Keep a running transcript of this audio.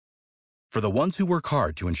For the ones who work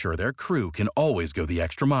hard to ensure their crew can always go the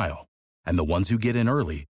extra mile, and the ones who get in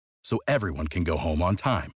early so everyone can go home on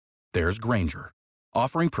time, there's Grainger,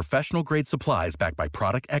 offering professional-grade supplies backed by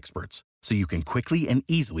product experts so you can quickly and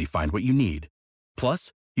easily find what you need.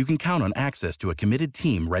 Plus, you can count on access to a committed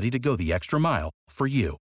team ready to go the extra mile for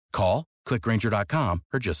you. Call, click Grainger.com,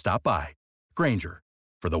 or just stop by. Grainger,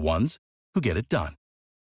 for the ones who get it done.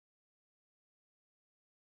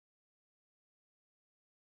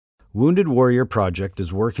 Wounded Warrior Project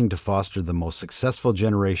is working to foster the most successful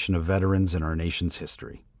generation of veterans in our nation's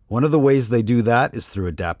history. One of the ways they do that is through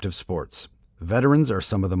adaptive sports. Veterans are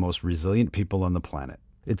some of the most resilient people on the planet.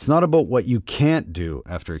 It's not about what you can't do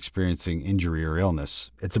after experiencing injury or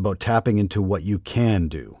illness. It's about tapping into what you can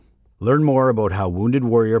do. Learn more about how Wounded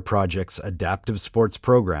Warrior Project's adaptive sports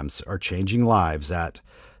programs are changing lives at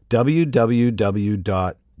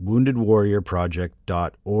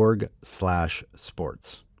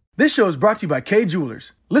www.woundedwarriorproject.org/sports. This show is brought to you by Kay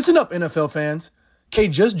Jewelers. Listen up, NFL fans. Kay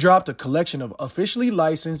just dropped a collection of officially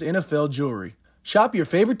licensed NFL jewelry. Shop your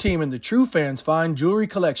favorite team in the True Fans Fine Jewelry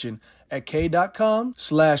Collection at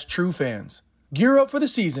Kay.com/truefans. Gear up for the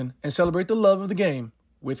season and celebrate the love of the game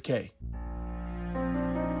with Kay.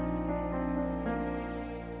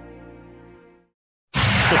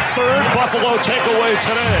 The third Buffalo takeaway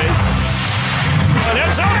today. An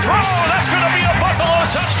end zone throw. That's going to be a Buffalo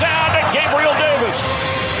touchdown to Gabriel Davis.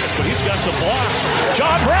 But he's got some blocks.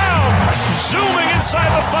 John Brown zooming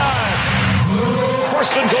inside the 5.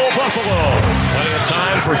 First and goal, Buffalo. Plenty of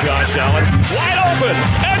time for Josh Allen. Wide open.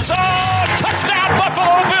 End zone. Touchdown,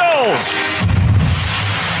 Buffalo Bills.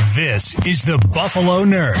 This is the Buffalo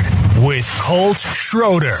Nerd with Colt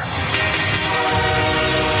Schroeder.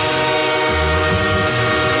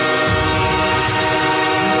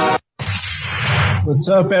 What's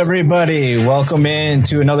up, everybody? Welcome in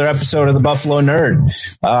to another episode of the Buffalo Nerd.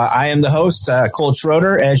 I am the host, Colt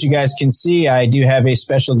Schroeder. As you guys can see, I do have a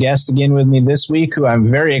special guest again with me this week who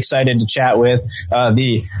I'm very excited to chat with.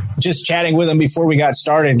 Just chatting with him before we got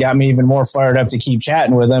started got me even more fired up to keep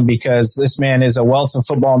chatting with him because this man is a wealth of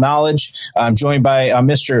football knowledge. I'm joined by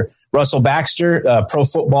Mr. Russell Baxter, Pro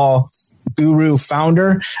Football Guru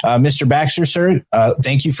founder. Mr. Baxter, sir,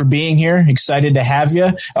 thank you for being here. Excited to have you.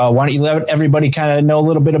 Why don't you let everybody kind of know a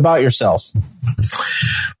little bit about yourself?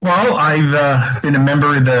 Well, I've been a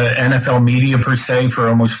member of the NFL media per se for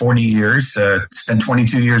almost 40 years. Spent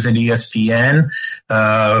 22 years at ESPN.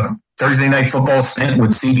 Thursday Night Football stint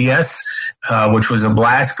with CBS, which was a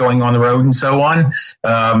blast going on the road and so on.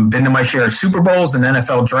 Been to my share of Super Bowls and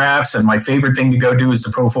NFL drafts, and my favorite thing to go do is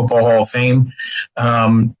the Pro Football Hall of Fame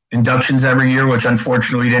inductions every year, which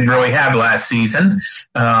unfortunately we didn't really have last season.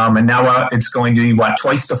 And now it's going to be,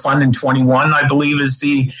 twice the fun in 21, I believe is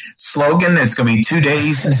the slogan. It's going to be 2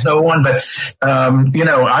 days and so on. But,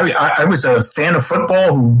 I was a fan of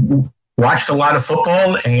football who watched a lot of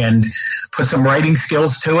football and put some writing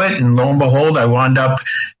skills to it. And lo and behold, I wound up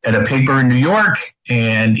at a paper in New York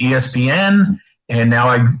and ESPN. And now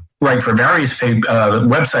I write for various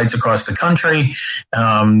websites across the country.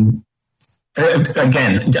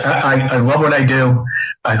 Again, I love what I do.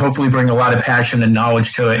 I hopefully bring a lot of passion and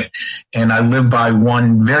knowledge to it. And I live by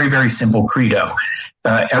one very, very simple credo.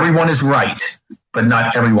 Everyone is right, but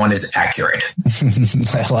not everyone is accurate.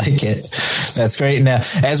 I like it. That's great. Now,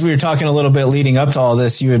 as we were talking a little bit leading up to all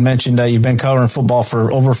this, you had mentioned you've been covering football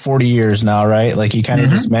for over 40 years now, right? Like you kind of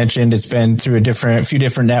just mentioned, it's been through a few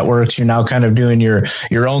different networks. You're now kind of doing your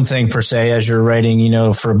own thing per se as you're writing,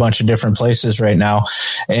 for a bunch of different places right now.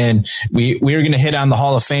 And we are going to hit on the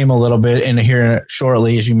Hall of Fame a little bit in here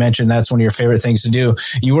shortly. As you mentioned, that's one of your favorite things to do.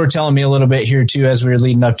 You were telling me a little bit here too, as we were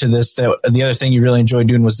leading up to this, that the other thing you really enjoyed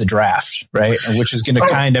doing was the draft, right? Which is going to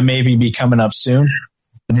kind of maybe be coming up soon.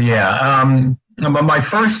 Yeah. My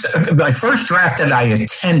first draft that I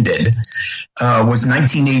attended was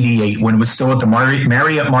 1988 when it was still at the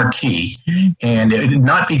Marriott Marquis, and it had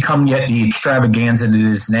not become yet the extravaganza that it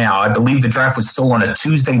is now. I believe the draft was still on a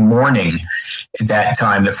Tuesday morning at that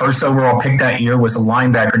time. The first overall pick that year was a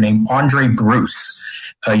linebacker named Andre Bruce.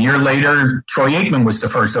 A year later, Troy Aikman was the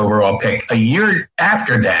first overall pick. A year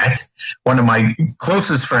after that, one of my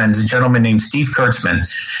closest friends, a gentleman named Steve Kurtzman,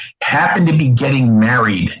 happened to be getting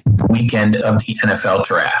married the weekend of the NFL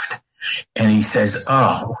draft. And he says,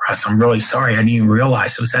 "Oh, Russ, I'm really sorry. I didn't even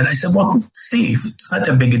realize it was that." I said, "Well, Steve, it's not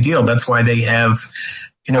that big a deal. That's why they have,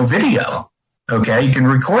 video." Okay, you can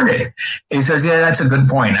record it. He says, yeah, that's a good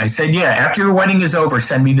point. I said, yeah, after your wedding is over,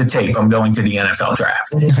 send me the tape. I'm going to the NFL draft.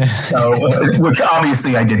 So, which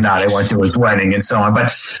obviously I did not. I went to his wedding and so on.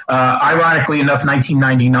 But ironically enough,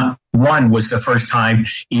 1991 was the first time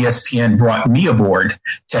ESPN brought me aboard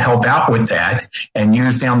to help out with that. And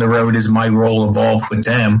years down the road, as my role evolved with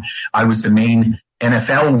them, I was the main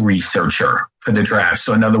NFL researcher for the draft.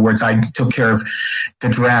 So in other words, I took care of the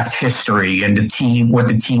draft history and the team, what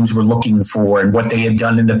the teams were looking for and what they had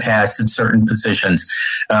done in the past in certain positions.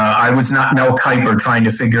 I was not Mel Kiper trying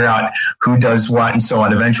to figure out who does what and so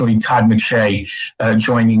on. Eventually Todd McShay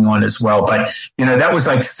joining on as well. But, that was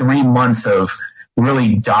like 3 months of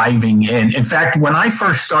really diving in. In fact, when I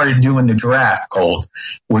first started doing the draft, Colt,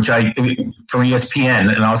 for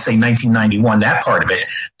ESPN, and I'll say 1991, that part of it,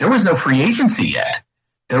 there was no free agency yet.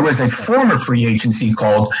 There was a former free agency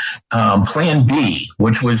called Plan B,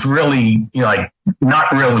 which was really not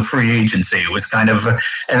really free agency. It was kind of, and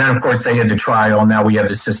then of course they had the trial. Now we have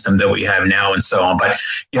the system that we have now and so on. But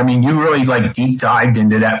you really deep dived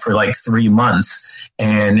into that for 3 months.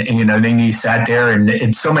 And, then you sat there and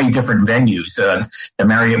in so many different venues, the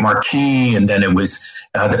Marriott Marquis, and then it was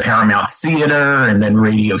the Paramount Theater, and then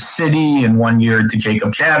Radio City, and 1 year at the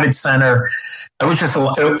Jacob Javits Center. It was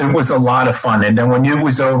it was a lot of fun. And then when it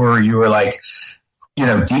was over, you were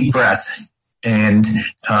deep breath. And,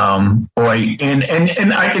 boy,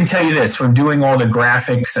 and I can tell you this, from doing all the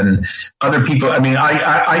graphics and other people,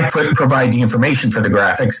 I provide the information for the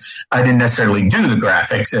graphics. I didn't necessarily do the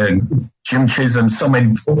graphics. Jim Chisholm, so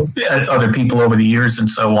many other people over the years and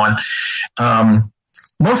so on.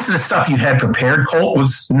 Most of the stuff you had prepared, Colt,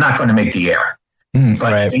 was not going to make the air.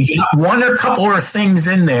 But right. You got one or a couple of things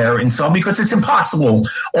in there, and so because it's impossible,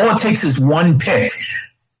 all it takes is one pick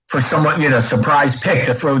for someone, surprise pick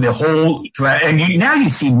to throw the whole draft. And now you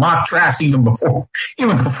see mock drafts even before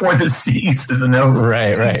the season over.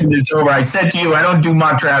 Right. It's over. I said to you, I don't do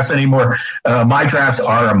mock drafts anymore. My drafts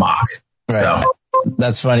are a mock. Right. So.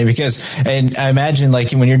 That's funny and I imagine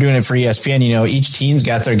when you're doing it for ESPN, each team's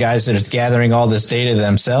got their guys that are gathering all this data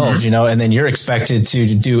themselves, and then you're expected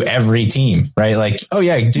to do every team, right?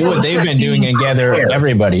 Do what they've been doing and gather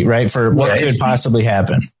everybody, right? For what could possibly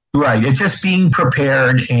happen. Right. It's just being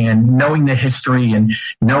prepared and knowing the history and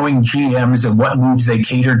knowing GMs and what moves they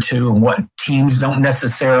cater to and what teams don't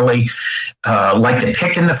necessarily like to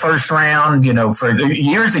pick in the first round, for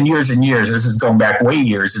years and years and years. This is going back way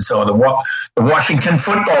years. And so the Washington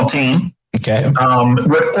football team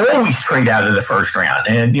would always trade out of the first round.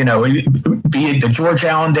 And, be it the George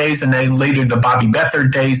Allen days and then later the Bobby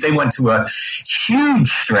Beathard days, they went through a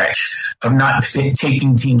huge stretch of not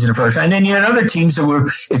taking teams in the first round. And then you had other teams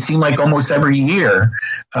that it seemed like almost every year,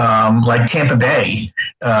 like Tampa Bay,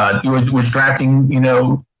 was drafting,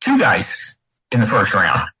 2 guys in the first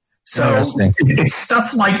round. So it's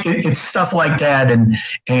stuff like that,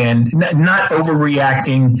 and not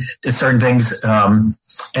overreacting to certain things, and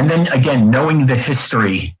then again knowing the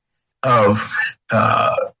history of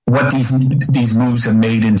what these moves have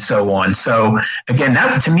made and so on. So again,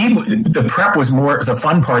 that to me, the prep was more the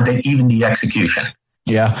fun part than even the execution.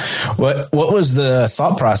 Yeah. What was the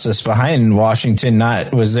thought process behind Washington?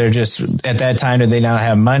 Was there just at that time, did they not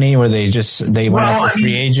have money? Were they went after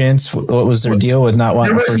free agents? What was their deal with not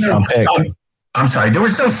wanting a first round pick? I'm sorry, there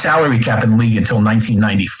was no salary cap in the league until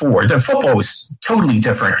 1994. The football was totally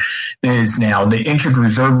different than it is now. The injured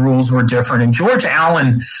reserve rules were different. And George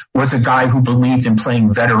Allen was a guy who believed in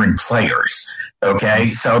playing veteran players.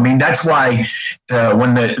 Okay. So, that's why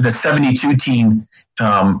when the 72 team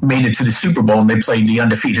made it to the Super Bowl and they played the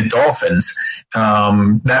undefeated Dolphins,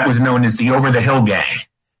 that was known as the Over the Hill Gang.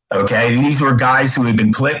 Okay, these were guys who had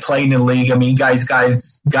been playing in the league. Guys got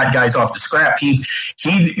guys off the scrap heap.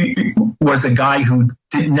 He was a guy who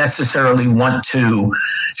didn't necessarily want to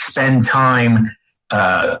spend time,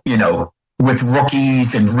 with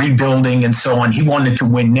rookies and rebuilding and so on. He wanted to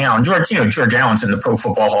win now. And George Allen's in the Pro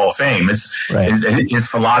Football Hall of Fame. His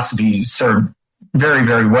philosophy served very,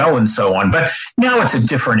 very well and so on. But now it's a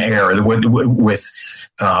different era with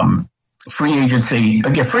free agency.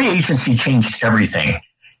 Again, free agency changed everything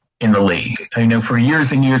in the league. For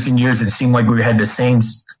years and years and years, it seemed like we had the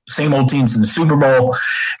same old teams in the Super Bowl,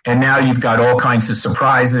 and now you've got all kinds of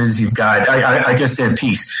surprises. You've got, I just did a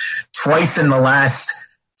piece twice in the last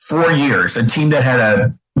 4 years, a team that had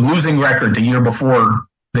a losing record the year before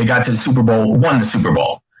they got to the Super Bowl won the Super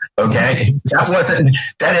Bowl. Okay. That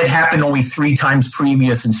had happened only 3 times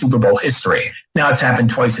previous in Super Bowl history. Now it's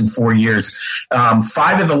happened twice in 4 years.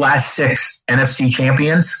 5 of the last 6 NFC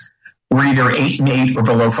champions were either 8-8 or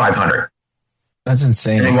below 500. That's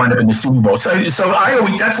insane. And they wound up in the Super Bowl. So that's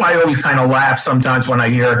why I always kind of laugh sometimes when I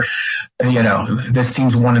hear, this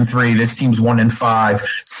team's 1-3, this team's 1-5,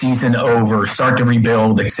 season over, start to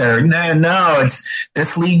rebuild, et cetera. No,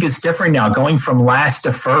 this league is different now. Going from last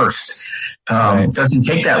to first doesn't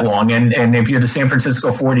take that long. And if you're the San Francisco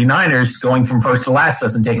 49ers, going from first to last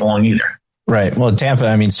doesn't take long either. Right. Well,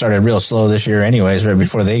 Tampa, started real slow this year anyways, right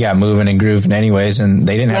before they got moving and grooving anyways, and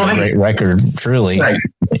they didn't have a great record, truly. Right.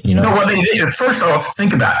 First off,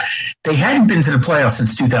 think about it. They hadn't been to the playoffs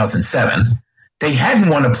since 2007. They hadn't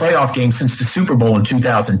won a playoff game since the Super Bowl in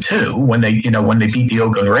 2002 when they beat the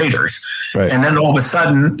Oakland Raiders. Right. And then all of a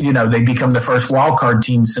sudden, they become the first wild card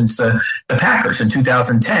team since the Packers in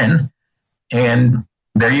 2010. And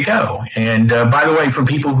there you go. And by the way, for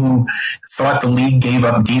people who thought the league gave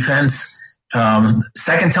up defense,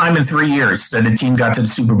 second time in 3 years that a team got to the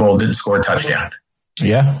Super Bowl and didn't score a touchdown.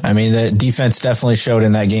 Yeah, the defense definitely showed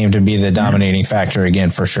in that game to be the dominating factor again,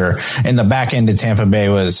 for sure. And the back end of Tampa Bay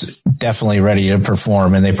was definitely ready to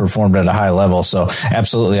perform, and they performed at a high level. So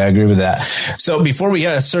absolutely, I agree with that. So before we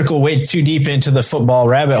circle way too deep into the football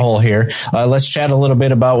rabbit hole here, let's chat a little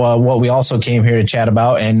bit about what we also came here to chat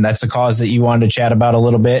about, and that's a cause that you wanted to chat about a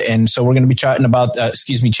little bit. And so we're going to be chatting about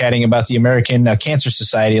the American Cancer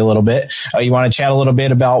Society a little bit. You want to chat a little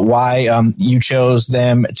bit about why you chose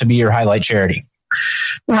them to be your highlight charity?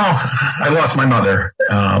 Well, I lost my mother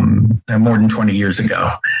more than 20 years ago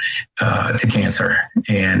to cancer,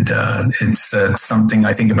 and it's something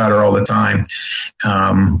I think about her all the time.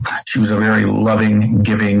 She was a very loving,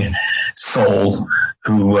 giving soul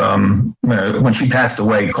who, when she passed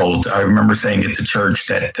away, Colt, I remember saying at the church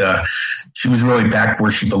that she was really back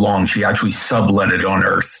where she belonged. She actually subletted on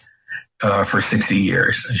earth. For 60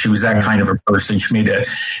 years. She was that kind of a person. She made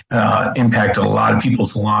an impact on a lot of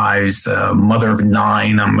people's lives. Mother of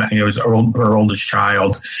 9. It was her oldest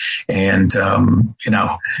child. And,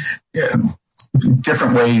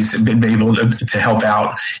 different ways have been able to help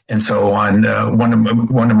out and so on.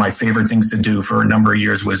 One of my favorite things to do for a number of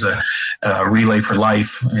years was a Relay for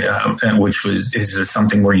Life, which is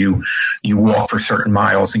something where you walk for certain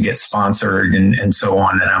miles and get sponsored and so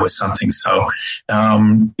on. And that was something. So,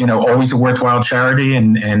 always a worthwhile charity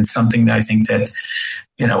and something that I think that,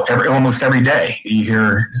 almost every day you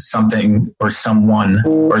hear something or someone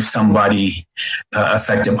or somebody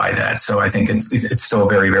affected by that. So I think it's still a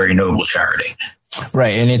very, very noble charity.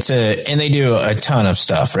 Right. And and they do a ton of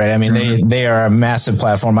stuff, right? They are a massive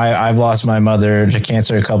platform. I've lost my mother to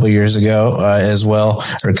cancer a couple of years ago, as well,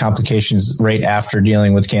 or complications right after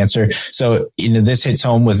dealing with cancer. So, this hits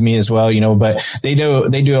home with me as well, but they do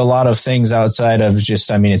a lot of things outside of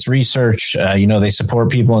just, it's research. They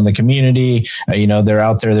support people in the community. They're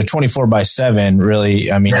out there, they're 24/7, really.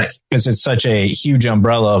 Yes. Because it's such a huge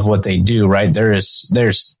umbrella of what they do, right?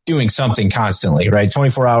 There's doing something constantly, right?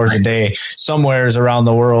 24 hours a day, somewhere around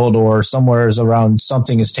the world or somewhere around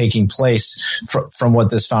something is taking place from what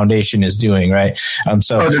this foundation is doing, right? There's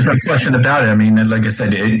no question about it. Like I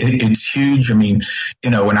said, it's huge. When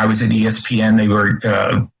I was at ESPN, they were,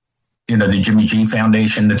 the Jimmy G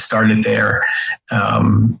Foundation that started there.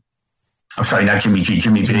 I'm sorry, not Jimmy G,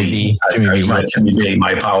 Jimmy B. Jimmy B,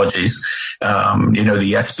 my apologies. The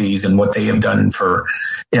ESPYs and what they have done for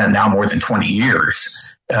now more than 20 years.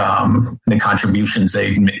 The contributions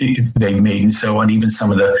they've made and so on, even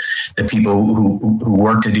some of the people who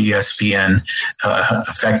worked at ESPN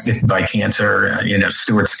affected by cancer,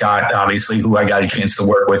 Stuart Scott, obviously, who I got a chance to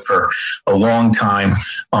work with for a long time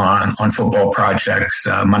on football projects,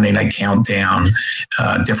 Monday Night Countdown,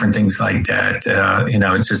 different things like that.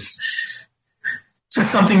 It's just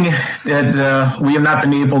something that we have not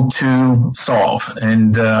been able to solve.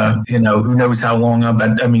 And, who knows how long,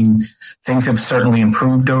 but things have certainly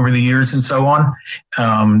improved over the years and so on.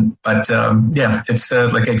 It's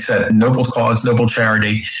like I said, noble cause, noble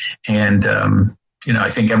charity. And, I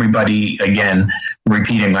think everybody, again,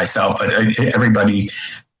 repeating myself, but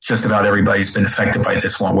just about everybody's been affected by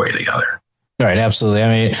this one way or the other. Right,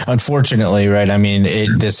 absolutely. Unfortunately, right.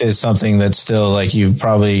 This is something that's still like you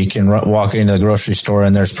probably can walk into the grocery store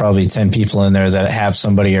and there's probably 10 people in there that have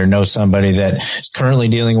somebody or know somebody that is currently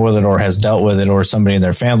dealing with it or has dealt with it or somebody in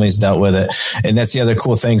their family's dealt with it. And that's the other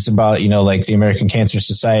cool things about, like the American Cancer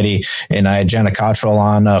Society. And I had Jenna Cottrell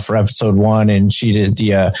on for episode 1, and she did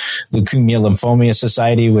the Leukemia Lymphoma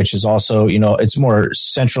Society, which is also, it's more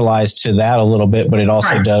centralized to that a little bit, but it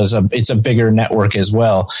also does, it's a bigger network as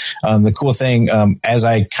well. The cool thing, as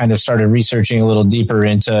I kind of started researching a little deeper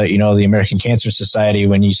into, the American Cancer Society,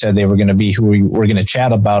 when you said they were going to be who we were going to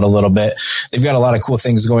chat about a little bit, they've got a lot of cool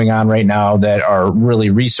things going on right now that are really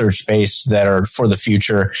research based, that are for the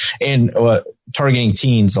future. And targeting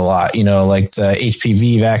teens a lot, like the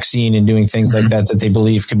HPV vaccine and doing things like that they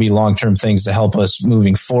believe could be long-term things to help us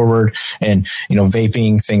moving forward, and,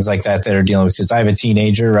 vaping, things like that are dealing with kids. I have a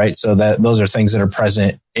teenager, right? So those are things that are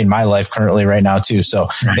present in my life currently right now too. So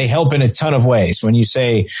they help in a ton of ways. When you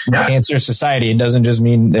say Cancer Society, it doesn't just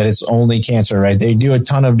mean that it's only cancer, right? They do a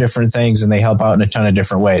ton of different things and they help out in a ton of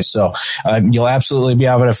different ways. So you'll absolutely be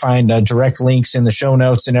able to find direct links in the show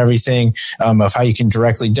notes and everything of how you can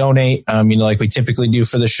directly donate, like we typically do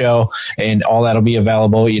for the show, and all that'll be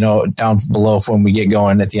available, down below when we get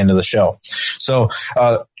going at the end of the show. So,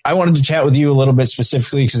 I wanted to chat with you a little bit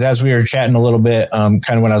specifically because as we were chatting a little bit, kind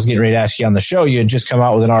of when I was getting ready to ask you on the show, you had just come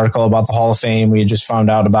out with an article about the Hall of Fame. We had just found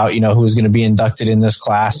out about, who was going to be inducted in this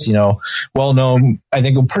class, well-known, I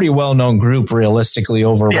think a pretty well-known group realistically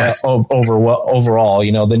overall,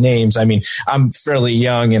 the names. I mean, I'm fairly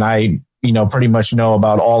young and I, pretty much know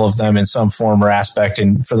about all of them in some form or aspect.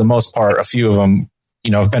 And for the most part, a few of them,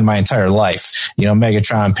 have been my entire life,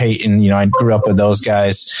 Megatron, Peyton, I grew up with those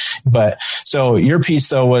guys. But so your piece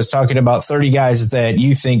though was talking about 30 guys that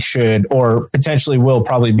you think should, or potentially will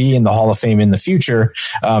probably be in the Hall of Fame in the future.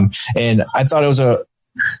 And I thought it was a,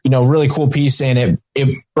 really cool piece, and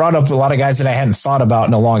it brought up a lot of guys that I hadn't thought about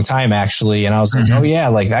in a long time, actually. And I was like, oh yeah,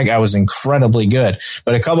 like that guy was incredibly good.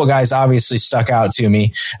 But a couple guys obviously stuck out to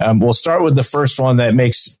me. We'll start with the first one that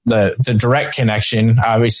makes the direct connection,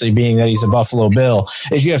 obviously being that he's a Buffalo Bill,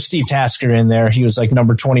 is you have Steve Tasker in there. He was like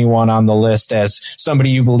number 21 on the list as somebody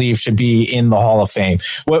you believe should be in the Hall of Fame.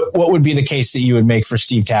 What would be the case that you would make for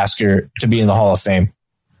Steve Tasker to be in the Hall of Fame?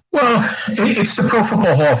 Well, it's the Pro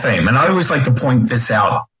Football Hall of Fame, and I always like to point this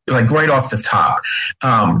out, like right off the top.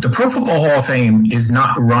 The Pro Football Hall of Fame is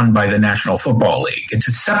not run by the National Football League. It's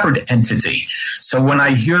a separate entity. So when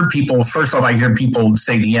I hear people, first off, I hear people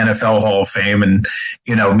say the NFL Hall of Fame, and,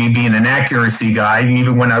 me being an accuracy guy,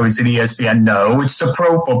 even when I was at ESPN, no, it's the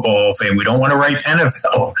Pro Football Hall of Fame. We don't want to write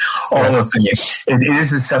NFL Hall of Fame. It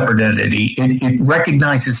is a separate entity. It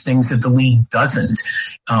recognizes things that the league doesn't,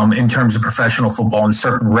 in terms of professional football and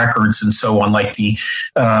certain records and so on, like the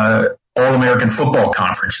All-American Football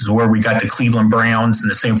Conference is where we got the Cleveland Browns and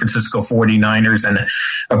the San Francisco 49ers and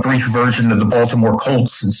a brief version of the Baltimore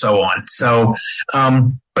Colts and so on. So,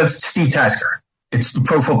 but Steve Tasker, it's the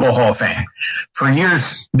Pro Football Hall of Fame. For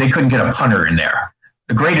years, they couldn't get a punter in there.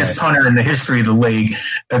 The greatest punter in the history of the league,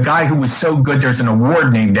 a guy who was so good there's an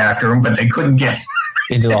award named after him, but they couldn't get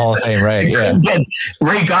into the Hall of Fame, right? Yeah. Get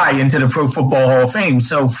Ray Guy into the Pro Football Hall of Fame.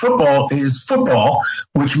 So football is football,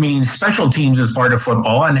 which means special teams is part of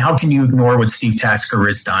football. And how can you ignore what Steve Tasker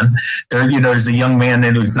has done? There's a young man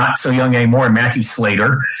that who's not so young anymore, Matthew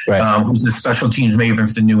Slater, right, who's the special teams maven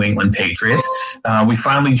for the New England Patriots. We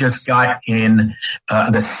finally just got in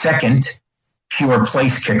the second pure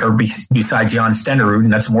place kicker besides Jan Stenerud,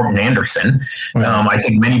 and that's Morten Andersen. Right. I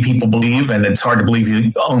think many people believe, and it's hard to believe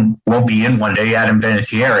he won't be in one day, Adam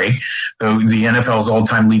Vinatieri, who the NFL's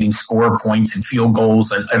all-time leading scorer, points and field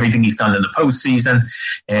goals and everything he's done in the postseason,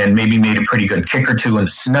 and maybe made a pretty good kick or two in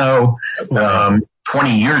the snow.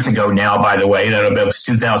 20 years ago now, by the way, that was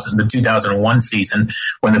the 2001 season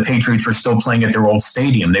when the Patriots were still playing at their old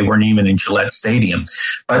stadium. They weren't even in Gillette Stadium.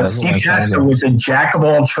 But Steve Tasker was a jack of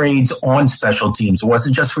all trades on special teams. It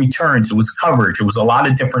wasn't just returns. It was coverage. It was a lot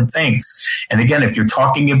of different things. And again, if you're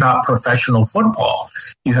talking about professional football,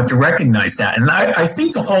 you have to recognize that. And I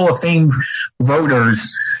think the Hall of Fame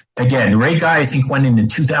voters, again, Ray Guy, I think, went in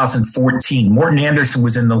 2014. Morten Andersen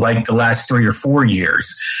was in the last 3 or 4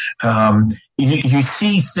 years. You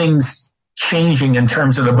see things changing in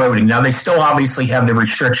terms of the voting. Now, they still obviously have the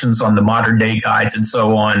restrictions on the modern day guys and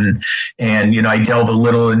so on. And, I delve a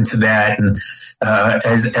little into that. And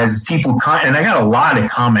as people, and I got a lot of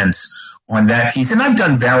comments on that piece. And I've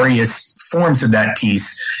done various forms of that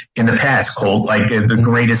piece in the past, Colt, like the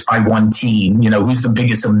greatest by one team, who's the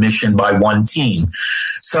biggest omission by one team.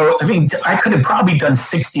 So, I mean, I could have probably done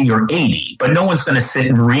 60 or 80, but no one's going to sit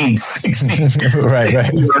and read 60 right.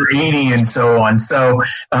 or 80 and so on. So,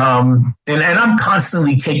 and I'm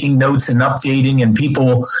constantly taking notes and updating, and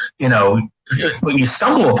people, you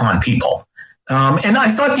stumble upon people. And I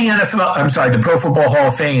thought the Pro Football Hall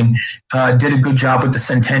of Fame did a good job with the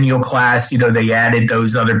Centennial class. They added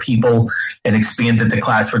those other people and expanded the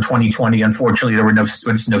class for 2020. Unfortunately, there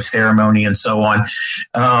was no ceremony and so on.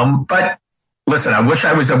 But listen, I wish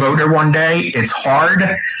I was a voter one day. It's hard.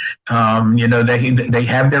 They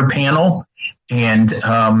have their panel. And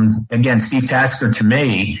again, Steve Tasker, to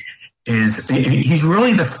me, he's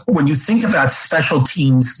really when you think about special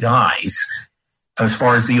teams guys, as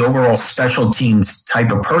far as the overall special teams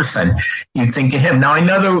type of person, you think of him. Now, I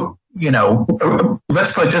know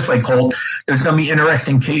let's put it this way, Colt, there's going to be an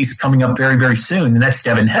interesting case coming up very, very soon, and that's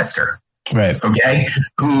Devin Hester. Right. Okay.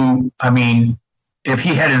 Who, I mean, if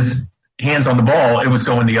he had his hands on the ball, it was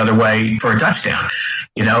going the other way for a touchdown.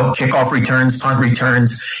 Kickoff returns, punt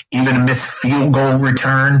returns, even a missed field goal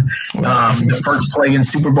return. The first play in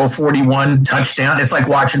Super Bowl 41 touchdown. It's like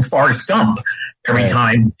watching Forrest Gump every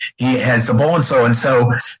time he has the ball. And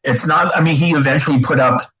so it's not, I mean, he eventually put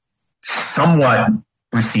up somewhat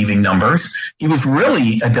receiving numbers. He was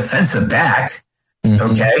really a defensive back.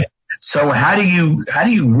 Mm-hmm. Okay. So how do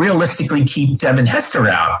you realistically keep Devin Hester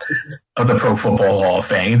out of the Pro Football Hall of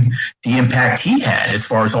Fame? The impact he had as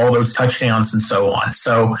far as all those touchdowns and so on.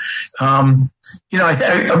 So, I'm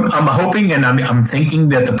hoping and I'm thinking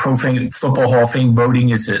that the Pro Football Hall of Fame voting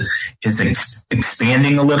is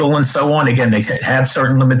expanding a little and so on. Again, they have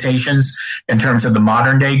certain limitations in terms of the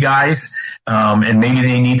modern day guys. And maybe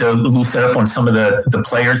they need to loosen up on some of the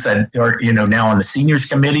players that are, now on the seniors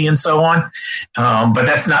committee and so on. But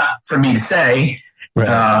that's not for me to say.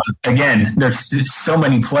 Right. Again, there's so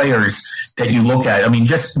many players that you look at. I mean,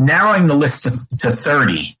 just narrowing the list to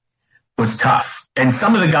 30 was tough. And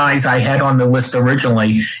some of the guys I had on the list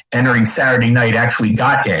originally entering Saturday night actually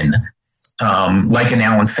got in, like an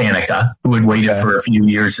Alan Faneca, who had waited for a few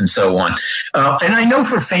years and so on. And I know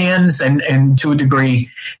for fans and to a degree,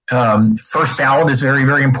 first ballot is very,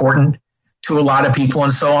 very important to a lot of people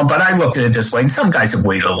and so on. But I look at it this way. Some guys have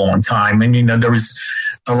waited a long time. And, there was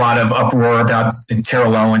a lot of uproar about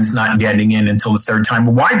Terrell Owens not getting in until the third time.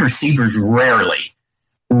 But wide receivers rarely.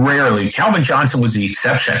 Calvin Johnson was the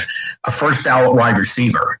exception, a first ballot wide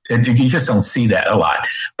receiver. You just don't see that a lot.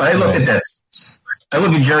 But I look at this. I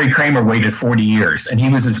look at Jerry Kramer waited 40 years, and he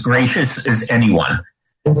was as gracious as anyone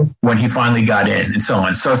when he finally got in and so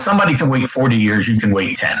on. So if somebody can wait 40 years, you can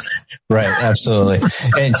wait 10. Right, absolutely.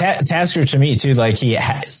 And Tasker, to me too,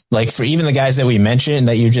 like for even the guys that we mentioned,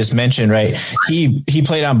 that you just mentioned, right? He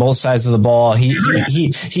played on both sides of the ball. He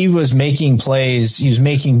was making plays. He was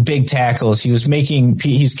making big tackles. He's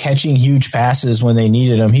catching huge passes when they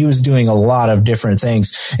needed him. He was doing a lot of different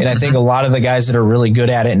things. And I think a lot of the guys that are really good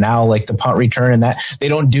at it now, like the punt return and that, they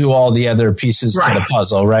don't do all the other pieces to the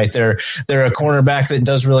puzzle, right? They're a cornerback that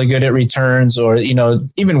does really good at returns, or,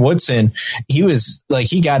 even Woodson, he was like,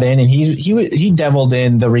 he got in and he deviled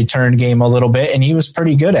in the return game a little bit, and he was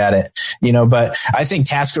pretty good at it, but I think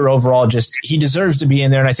Tasker overall he deserves to be in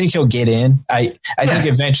there, and I think he'll get in. I think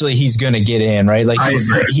eventually he's going to get in, right? Like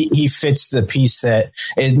he fits the piece that,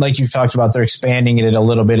 like you've talked about, they're expanding it a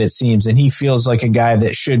little bit, it seems, and he feels like a guy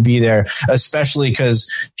that should be there, especially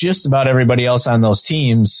because just about everybody else on those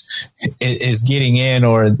teams is getting in,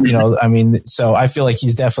 or, so I feel like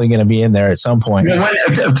he's definitely going to be in there at some point.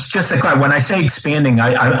 Just to clarify, when I say expanding,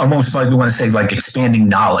 I almost like want to say like expanding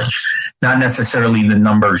knowledge, not necessarily the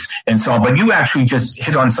numbers and so on. But you actually just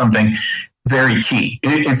hit on something very key.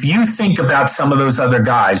 If you think about some of those other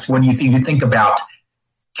guys, when you think about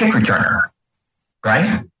kick returner,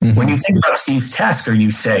 right? Mm-hmm. When you think about Steve Tasker,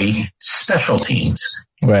 you say special teams,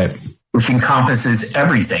 right? Which encompasses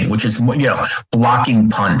everything, which is, blocking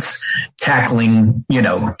punts, tackling,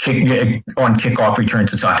 on kickoff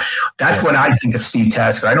returns and so on. That's what I think of Steve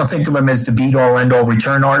Tasker. I don't think of him as the be-all, end-all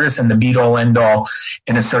return artist and the be-all, end-all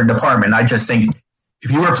in a certain department. I just think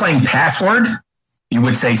if you were playing password, you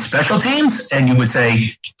would say special teams and you would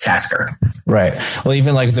say Tasker. Right. Well,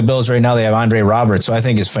 even like the Bills right now, they have Andre Roberts, so I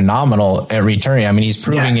think is phenomenal at returning. I mean, he's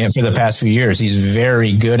proving it for the past few years. He's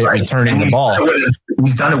very good at returning the ball.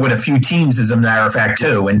 He's done it with a few teams, as a matter of fact,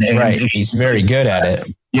 too. And he's very good at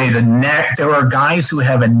it. Yeah, the knack. There are guys who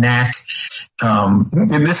have a knack.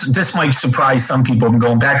 This might surprise some people. I'm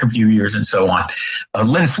going back a few years and so on.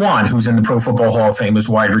 Lynn Swann, who's in the Pro Football Hall of Fame as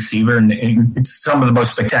wide receiver, and some of the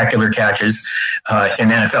most spectacular catches in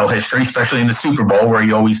NFL history, especially in the Super Bowl, where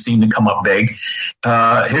he always seemed to come up big.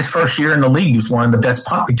 His first year in the league, he was one of the best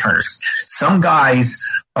punt returners. Some guys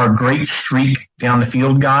are great streak down the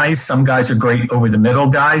field guys. Some guys are great over the middle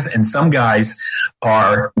guys. And some guys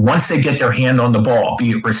are, once they get their hand on the ball,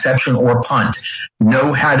 be it reception or punt,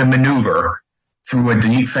 know how to maneuver through a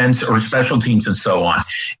defense or special teams and so on.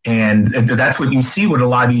 And that's what you see with a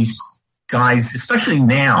lot of these guys, especially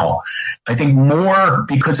now. I think more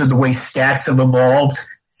because of the way stats have evolved,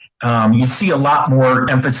 you see a lot more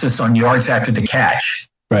emphasis on yards after the catch.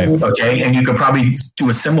 Right. Okay. And you could probably do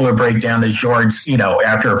a similar breakdown as yards,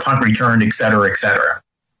 after a punt return, et cetera, et cetera.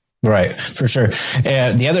 Right. For sure.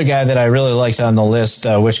 And the other guy that I really liked on the list,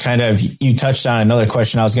 which kind of you touched on another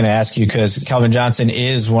question I was going to ask you, because Calvin Johnson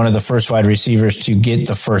is one of the first wide receivers to get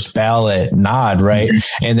the first ballot nod. Right.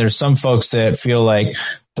 Mm-hmm. And there's some folks that feel like,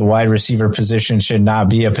 the wide receiver position should not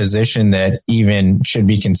be a position that even should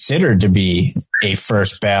be considered to be a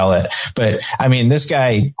first ballot. But I mean, this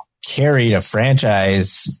guy carried a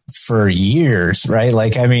franchise for years, right?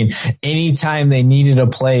 Like, I mean, anytime they needed a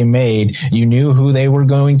play made, you knew who they were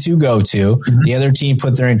going to go to. Mm-hmm. The other team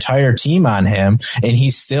put their entire team on him, and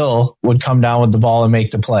he still would come down with the ball and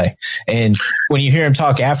make the play. And when you hear him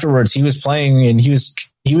talk afterwards, he was playing, and he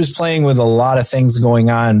was playing with a lot of things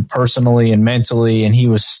going on personally and mentally, and he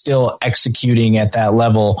was still executing at that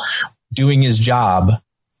level, doing his job,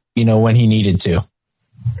 when he needed to.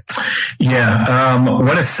 Yeah.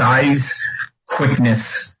 What a size,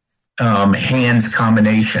 quickness, hands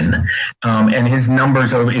combination. And his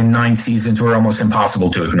numbers in 9 seasons were almost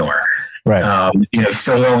impossible to ignore. Right.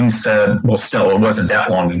 Still owns, it wasn't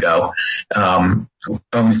that long ago,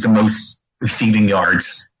 owns the most receiving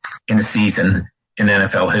yards in a season in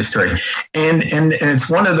NFL history. And it's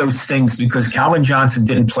one of those things because Calvin Johnson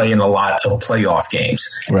didn't play in a lot of playoff games.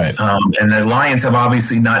 Right. And the Lions have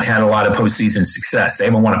obviously not had a lot of postseason success. They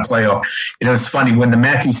haven't won a playoff. It's funny when the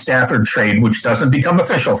Matthew Stafford trade, which doesn't become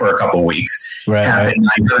official for a couple of weeks, happened.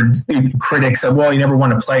 I heard critics say, well, he never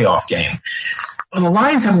won a playoff game. Well, the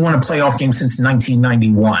Lions haven't won a playoff game since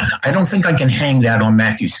 1991. I don't think I can hang that on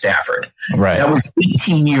Matthew Stafford. Right. That was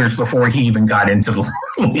 18 years before he even got into the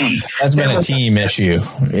league. That's been a team issue.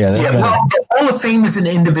 The Hall of Fame is an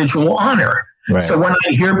individual honor. Right. So when I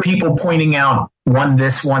hear people pointing out won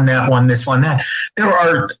this, won that, won this, won that, there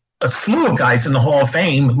are a slew of guys in the Hall of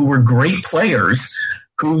Fame who were great players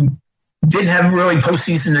who didn't have really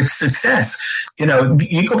postseason success.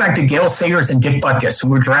 You go back to Gale Sayers and Dick Butkus, who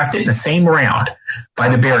were drafted in the same round by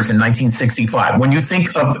the Bears in 1965. When you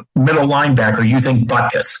think of middle linebacker, you think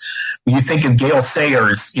Butkus. When you think of Gale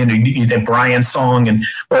Sayers, you think Brian Song, and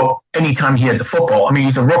anytime he had the football, I mean,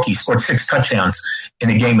 he's a rookie, scored 6 touchdowns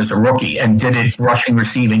in a game as a rookie, and did it rushing,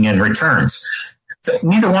 receiving, and returns.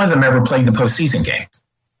 Neither one of them ever played the postseason game.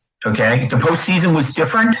 Okay, the postseason was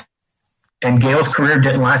different. And Gale's career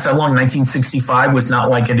didn't last that long. 1965 was not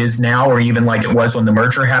like it is now or even like it was when the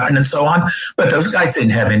merger happened and so on. But those guys didn't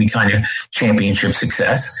have any kind of championship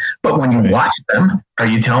success. But when you watch them, are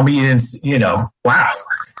you telling me you didn't, wow.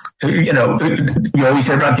 You always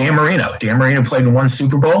hear about Dan Marino. Dan Marino played in 1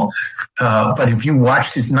 Super Bowl. But if you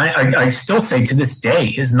watched I still say to this day,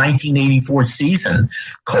 his 1984 season,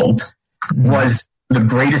 Colt, was the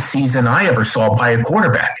greatest season I ever saw by a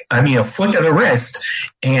quarterback. I mean, a flick of the wrist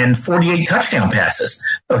and 48 touchdown passes.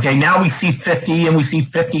 Okay, now we see 50 and we see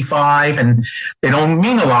 55, and they don't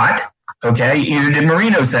mean a lot. Okay, either did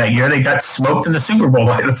Marino's that year. They got smoked in the Super Bowl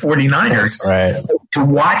by the 49ers. Right. To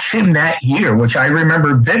watch him that year, which I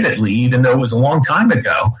remember vividly, even though it was a long time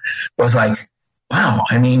ago, was like, wow,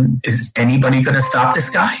 I mean, is anybody going to stop this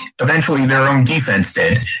guy? Eventually, their own defense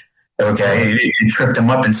did. Okay, it tripped him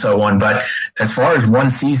up and so on. But as far as one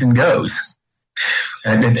season goes,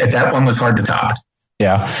 that one was hard to top.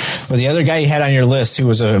 Yeah. But the other guy you had on your list who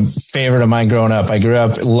was a favorite of mine growing up, I grew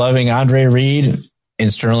up loving Andre Reed,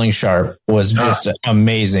 and Sterling Sharp was just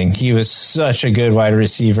amazing. He was such a good wide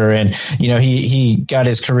receiver. And, he got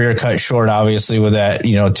his career cut short, obviously, with that,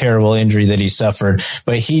 terrible injury that he suffered.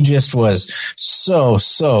 But he just was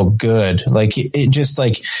so good. Like, it just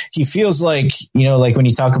like, he feels like, like when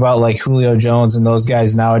you talk about like Julio Jones and those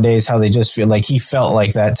guys nowadays, how they just feel like he felt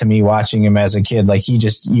like that to me watching him as a kid. Like you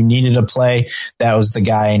needed a play. That was the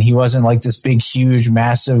guy. And he wasn't like this big, huge,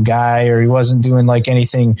 massive guy, or he wasn't doing like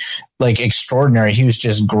anything like extraordinary. He was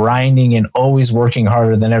just grinding and always working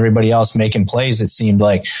harder than everybody else, making plays, it seemed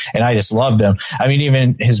like. And I just loved him. I mean,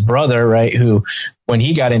 even his brother, right, who when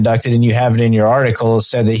he got inducted, and you have it in your article,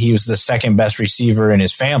 said that he was the second best receiver in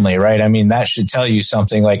his family, right? I mean, that should tell you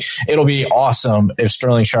something. Like, it'll be awesome if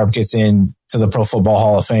Sterling Sharp gets in to the Pro Football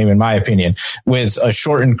Hall of Fame, in my opinion. With a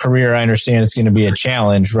shortened career, I understand it's going to be a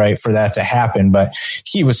challenge, right, for that to happen, but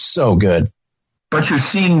he was so good. But you're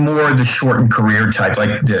seeing more of the shortened career type,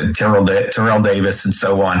 like Terrell Davis and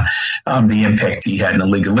so on, the impact he had in the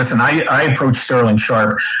league. Listen, I approached Sterling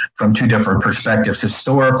Sharp from 2 different perspectives,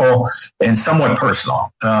 historical and somewhat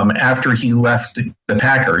personal. After he left the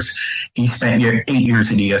Packers, he spent 8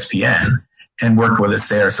 years at ESPN and worked with us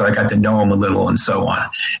there, so I got to know him a little and so on.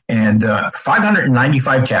 And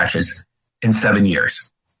 595 catches in 7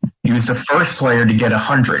 years. He was the first player to get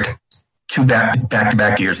 100. 2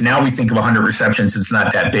 back-to-back years. Now we think of 100 receptions. It's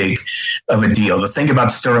not that big of a deal. The thing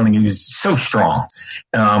about Sterling, he was so strong.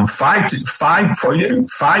 5-time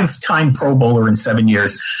Pro Bowler in 7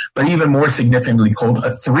 years, but even more significantly, Colt,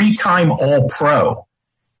 a 3-time All-Pro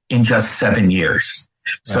in just 7 years.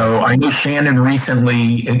 So I know Shannon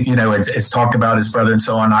recently, has talked about his brother and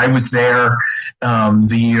so on. I was there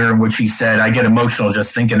the year in which he said, I get emotional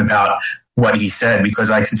just thinking about what he said because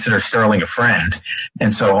I consider Sterling a friend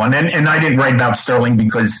and so on. And I didn't write about Sterling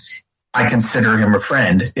because I consider him a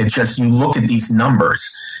friend. It's just you look at these numbers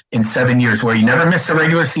in 7 years where he never missed a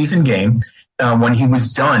regular season game. When he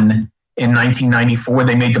was done in 1994,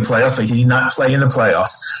 they made the playoffs, but he did not play in the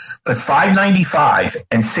playoffs. But 595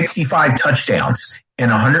 and 65 touchdowns in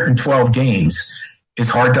 112 games is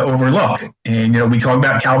hard to overlook. And, we talk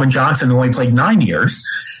about Calvin Johnson, who only played 9 years,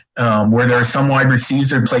 where there are some wide receivers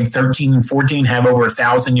that played 13 and 14, have over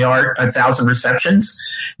 1,000 receptions,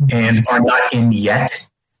 and are not in yet.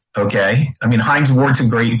 Okay. I mean, Hines Ward's a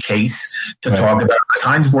great case to talk about because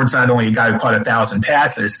Hines Ward's not only a guy who caught 1,000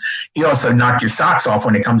 passes, he also knocked your socks off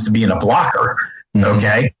when it comes to being a blocker.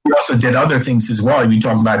 Okay. He also did other things as well. You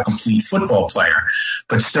talk about a complete football player,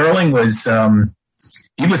 but Sterling was,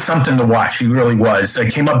 he was something to watch. He really was. He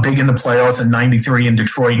came up big in the playoffs in 93 in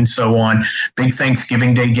Detroit and so on. Big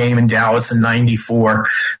Thanksgiving Day game in Dallas in 94.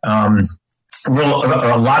 A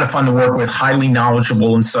lot of fun to work with, highly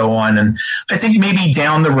knowledgeable and so on. And I think maybe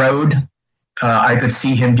down the road, I could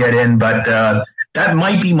see him get in, but that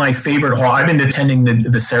might be my favorite hall. I've been attending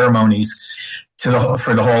the ceremonies for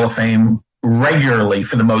the Hall of Fame regularly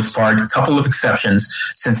for the most part, a couple of exceptions,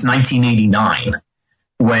 since 1989,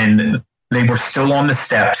 when they were still on the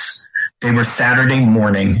steps. They were Saturday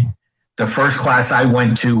morning. The first class I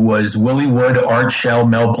went to was Willie Wood, Art Shell,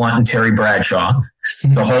 Mel Blount, and Terry Bradshaw.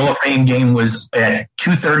 The Hall of Fame game was at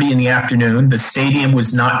 2:30 in the afternoon. The stadium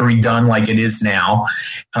was not redone like it is now.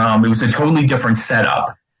 It was a totally different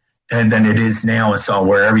setup than it is now, and so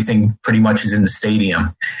where everything pretty much is in the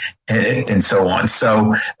stadium and so on.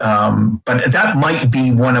 So, but that might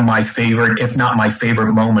be one of my favorite, if not my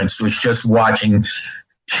favorite moments, was just watching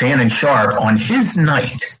Shannon Sharpe on his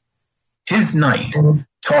night,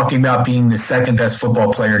 talking about being the second best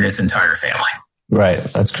football player in his entire family. Right.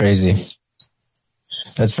 That's crazy.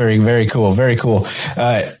 That's very, very cool. Very cool.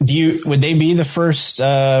 Would they be the first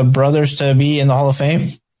brothers to be in the Hall of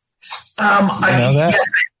Fame? I know that?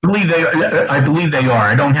 Yeah, I believe they are.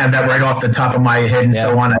 I don't have that right off the top of my head and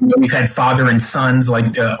so on. I know we've had father and sons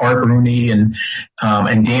like Art Rooney and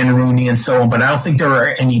Dan Rooney and so on, but I don't think there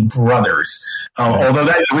are any brothers. Although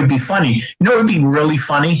that would be funny. It would be really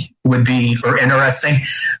funny, or interesting.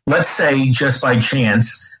 Let's say just by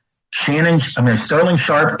chance, Sterling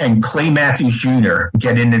Sharpe and Clay Matthews Jr.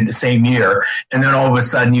 get in the same year, and then all of a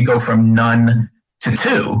sudden you go from none to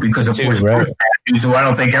two because of course Matthews, who I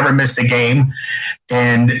don't think ever missed a game,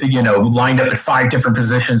 and lined up at 5 different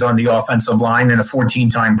positions on the offensive line and a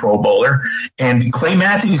 14-time Pro Bowler. And Clay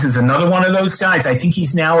Matthews is another one of those guys. I think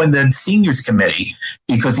he's now in the seniors committee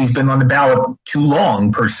because he's been on the ballot too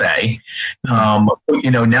long per se. Now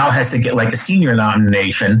has to get like a senior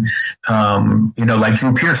nomination, like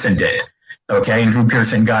Drew Pearson did. Okay, and Drew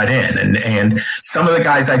Pearson got in. And some of the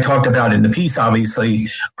guys I talked about in the piece, obviously,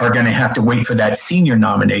 are going to have to wait for that senior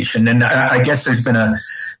nomination. And I guess there's been a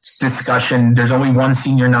discussion. There's only one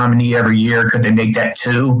senior nominee every year. Could they make that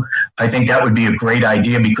 2? I think that would be a great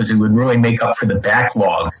idea because it would really make up for the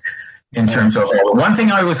backlog in terms of all. One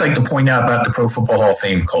thing I always like to point out about the Pro Football Hall of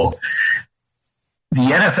Fame, Colt, the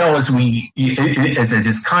NFL as it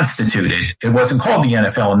is constituted, it wasn't called the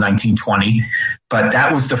NFL in 1920, but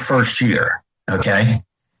that was the first year, okay?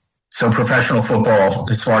 So professional football,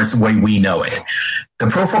 as far as the way we know it. The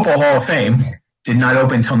Pro Football Hall of Fame did not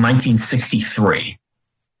open until 1963.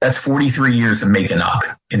 That's 43 years of making up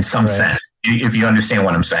in some sense, if you understand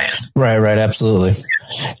what I'm saying. Right, absolutely.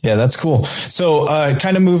 Yeah, that's cool. So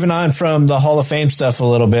kind of moving on from the Hall of Fame stuff a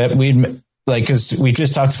little bit, because we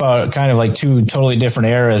just talked about kind of like 2 totally different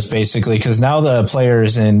eras, basically, because now the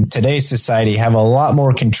players in today's society have a lot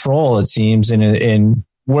more control, it seems, in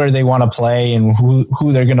where they want to play and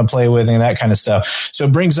who they're going to play with and that kind of stuff. So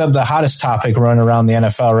it brings up the hottest topic running around the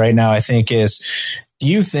NFL right now, I think, is, do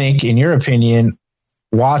you think, in your opinion,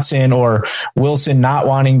 Watson or Wilson not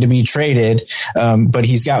wanting to be traded, but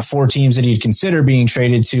he's got 4 teams that he'd consider being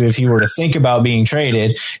traded to if he were to think about being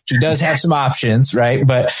traded. He does have some options, right?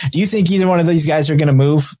 But do you think either one of these guys are going to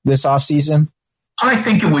move this offseason? I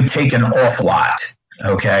think it would take an awful lot,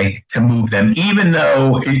 okay, to move them, even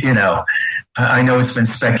though, I know it's been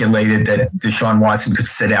speculated that Deshaun Watson could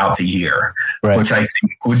sit out the year, which I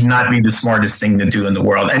think would not be the smartest thing to do in the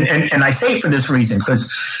world. And I say it for this reason,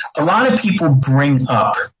 because a lot of people bring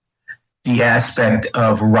up the aspect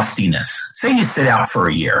of rustiness. Say you sit out for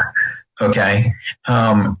a year, okay?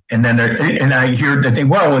 And I hear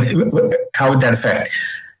that how would that affect?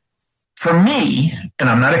 For me, and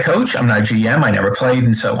I'm not a coach, I'm not a GM, I never played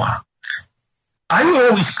and so on. I would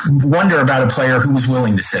always wonder about a player who was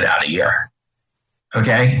willing to sit out a year.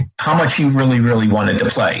 Okay, how much he really, really wanted to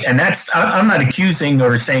play. And I'm not accusing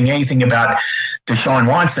or saying anything about Deshaun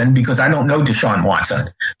Watson because I don't know Deshaun Watson.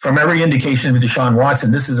 From every indication of Deshaun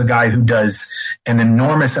Watson, this is a guy who does an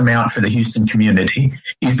enormous amount for the Houston community.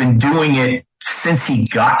 He's been doing it since he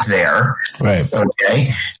got there. Right.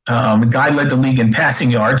 Okay. The guy led the league in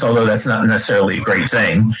passing yards, although that's not necessarily a great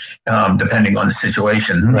thing, depending on the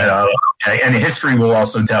situation. Right. Okay. And history will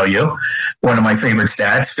also tell you one of my favorite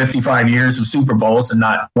stats, 55 years of Super Bowls and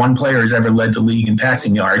not one player has ever led the league in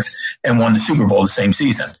passing yards and won the Super Bowl the same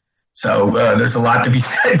season. So there's a lot to be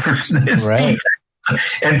said for this defense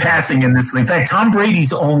and passing in this league. In fact, Tom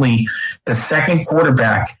Brady's only the second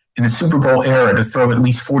quarterback in the Super Bowl era to throw at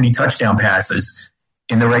least 40 touchdown passes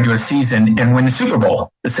in the regular season and win the Super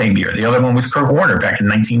Bowl the same year. The other one was Kurt Warner back in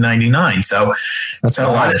 1999. So that's a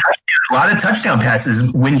lot of touchdown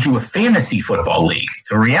passes wins you a fantasy football league.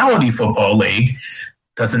 The reality football league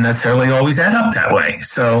doesn't necessarily always add up that way.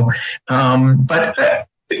 So,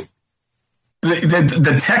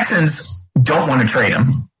 the Texans don't want to trade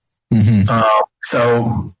him.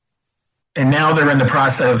 Mm-hmm. And now they're in the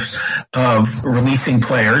process of releasing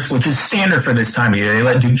players, which is standard for this time of year. They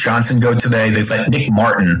let Duke Johnson go today. They let Nick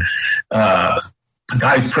Martin, a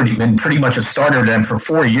guy who's been pretty much a starter to them for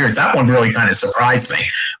 4 years. That one really kind of surprised me.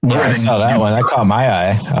 I saw that one. That caught my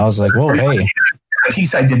eye. I was like, whoa, hey. The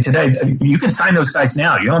piece I did today, you can sign those guys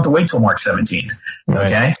now. You don't have to wait till March 17th. Right.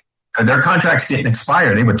 Okay? Their contracts didn't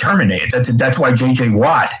expire. They were terminated. That's why J.J.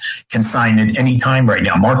 Watt can sign at any time right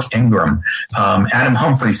now. Mark Ingram, Adam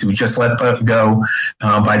Humphries, who was just let go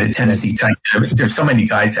by the Tennessee Titans. There's so many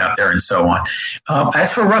guys out there and so on.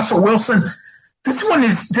 As for Russell Wilson, this one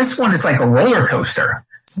is like a roller coaster.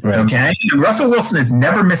 Right. Okay. Russell Wilson has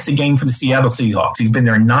never missed a game for the Seattle Seahawks. He's been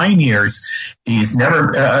there 9 years. He's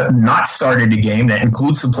never not started a game. That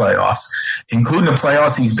includes the playoffs. Including the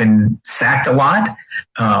playoffs, he's been sacked a lot.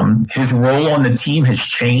 His role on the team has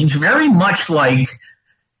changed very much like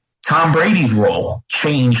Tom Brady's role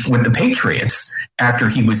changed with the Patriots after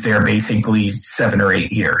he was there basically 7 or 8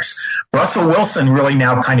 years. Russell Wilson really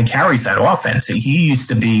now kind of carries that offense. He used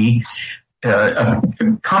to be a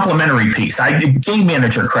complimentary piece. Game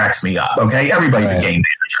manager cracks me up. Okay, everybody's a game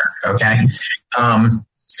manager. Okay,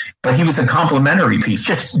 but he was a complimentary piece.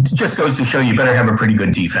 Just goes to show you better have a pretty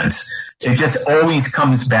good defense. It just always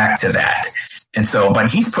comes back to that. And so,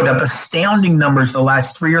 but he's put up astounding numbers the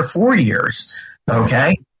last 3 or 4 years.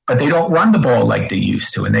 Okay, but they don't run the ball like they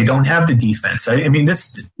used to, and they don't have the defense. I mean,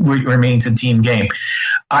 this remains a team game.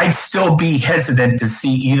 I'd still be hesitant to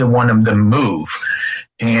see either one of them move.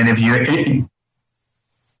 And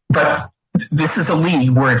but this is a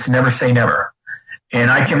league where it's never say never.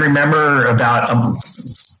 And I can remember about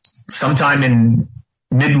sometime in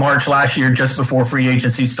mid-March last year, just before free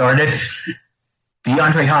agency started,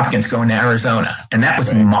 DeAndre Hopkins going to Arizona. And that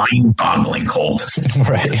was mind-boggling, Colt.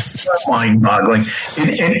 Right. Mind-boggling.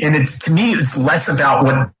 And it's, to me, it's less about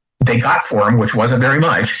what they got for him, which wasn't very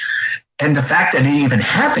much, and the fact that it even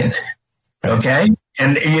happened. Okay?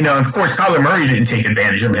 And, of course, Kyler Murray didn't take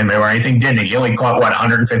advantage of him or anything, didn't he? He only caught,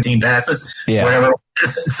 115 passes? Yeah. Whatever.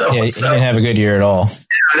 He didn't have a good year at all.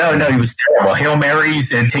 No, he was terrible. Hail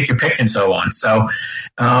Marys and take your pick and so on. So,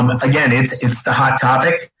 again, it's the hot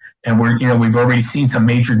topic. And we've already seen some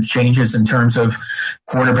major changes in terms of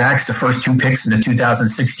quarterbacks. The first 2 picks in the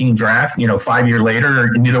 2016 draft, 5 years later,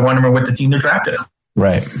 neither one of them are with the team that drafted them.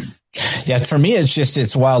 Right. Yeah, for me,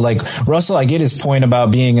 it's wild. Like, Russell, I get his point about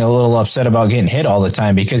being a little upset about getting hit all the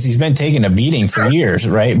time because he's been taking a beating for years,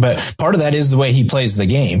 right? But part of that is the way he plays the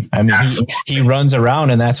game. I mean, he runs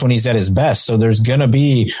around, and that's when he's at his best. So there's going to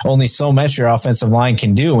be only so much your offensive line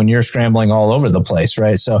can do when you're scrambling all over the place,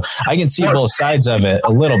 right? So I can see both sides of it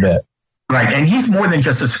a little bit. Right, and he's more than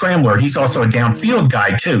just a scrambler. He's also a downfield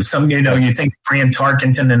guy too. You think Fran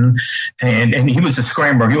Tarkenton and he was a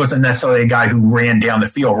scrambler. He wasn't necessarily a guy who ran down the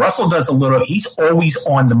field. Russell does a little. He's always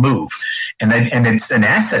on the move, and it's an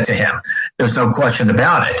asset to him. There's no question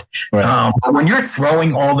about it. Right. But when you're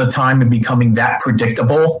throwing all the time and becoming that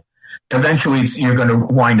predictable, eventually you're going to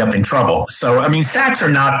wind up in trouble. So, I mean, sacks are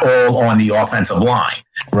not all on the offensive line.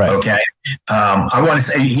 Right. Okay. I want to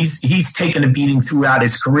say he's taken a beating throughout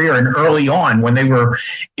his career, and early on when they were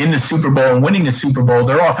in the Super Bowl and winning the Super Bowl,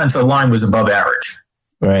 their offensive line was above average.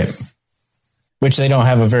 Right. which they don't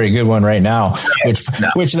have a very good one right now,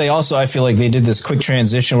 which they also, I feel like they did this quick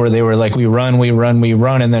transition where they were like, we run.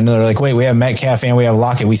 And then they're like, wait, we have Metcalf and we have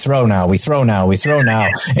Lockett. We throw now.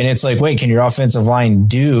 And it's like, wait, can your offensive line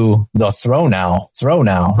do the throw now,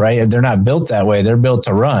 right? They're not built that way. They're built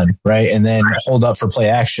to run, right? And then hold up for play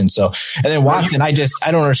action. So, and then Watson, I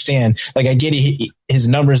don't understand. Like, I get his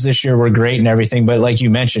numbers this year were great and everything, but like you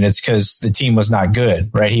mentioned, it's because the team was not good,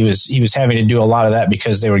 right? He was having to do a lot of that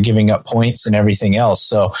because they were giving up points and everything else.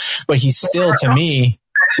 So, but he's still, to me,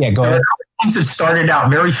 go ahead. Teams that started out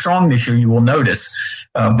very strong this year, you will notice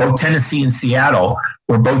both Tennessee and Seattle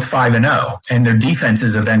were both 5-0, and their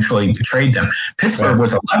defenses eventually betrayed them. Pittsburgh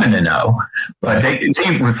was 11-0, but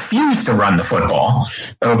they refused to run the football.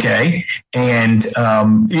 Okay, and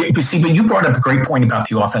but you brought up a great point about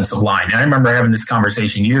the offensive line. And I remember having this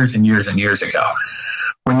conversation years and years and years ago.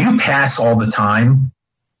 When you pass all the time,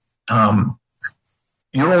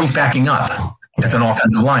 you're always backing up as an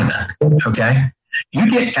offensive lineman. Okay.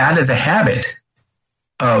 You get out of the habit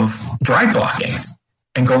of drive blocking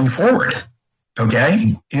and going forward.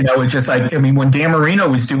 Okay. It's just like, when Dan Marino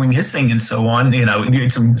was doing his thing and so on, he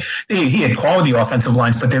had quality offensive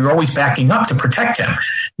lines, but they were always backing up to protect him,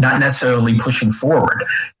 not necessarily pushing forward.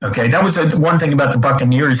 Okay. That was the one thing about the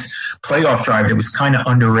Buccaneers playoff drive that was kind of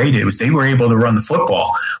underrated, was they were able to run the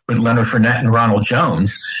football with Leonard Fournette and Ronald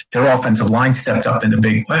Jones. Their offensive line stepped up in a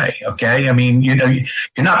big way. Okay.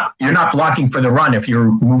 You're not blocking for the run if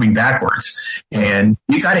you're moving backwards, and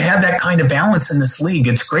you got to have that kind of balance in this league.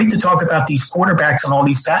 It's great to talk about these quarterbacks and all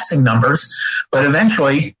these passing numbers, but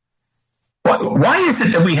eventually, why is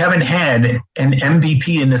it that we haven't had an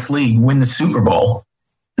MVP in this league win the Super Bowl?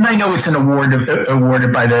 And I know it's an award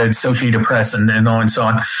awarded by the Associated Press and on and so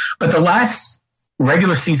on, but the last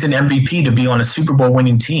regular season MVP to be on a Super Bowl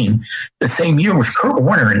winning team the same year was Kurt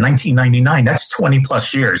Warner in 1999. That's 20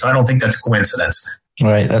 plus years. I don't think that's a coincidence.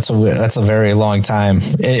 Right. That's a very long time.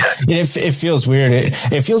 It feels weird.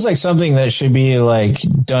 It feels like something that should be like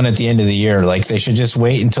done at the end of the year. Like they should just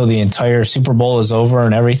wait until the entire Super Bowl is over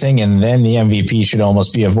and everything, and then the MVP should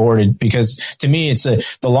almost be awarded. Because to me, it's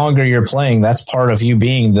the longer you're playing, that's part of you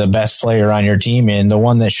being the best player on your team and the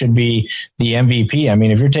one that should be the MVP. I mean,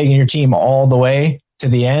 if you're taking your team all the way to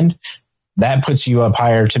the end, that puts you up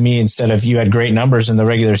higher to me, instead of you had great numbers in the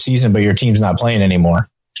regular season, but your team's not playing anymore.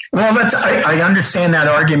 Well, I understand that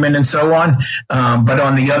argument and so on, but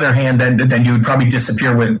on the other hand, then you would probably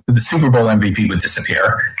disappear with the Super Bowl MVP would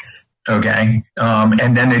disappear. Okay,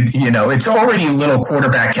 and then it's already a little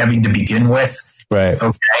quarterback heavy to begin with. Right.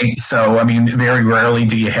 Okay. So, very rarely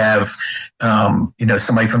do you have,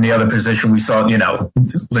 somebody from the other position. We saw,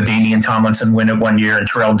 LaDainian Tomlinson win it one year, and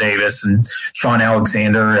Terrell Davis and Sean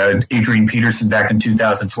Alexander, Adrian Peterson back in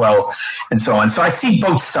 2012, and so on. So I see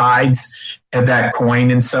both sides of that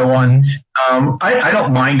coin and so on. I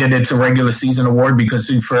don't mind that it's a regular season award,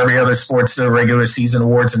 because for every other sports, there are regular season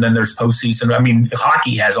awards, and then there's postseason.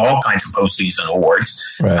 Hockey has all kinds of postseason awards.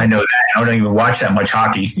 Right. I know that. I don't even watch that much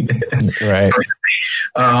hockey. Right.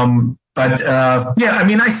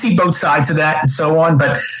 I see both sides of that and so on,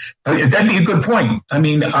 but that'd be a good point.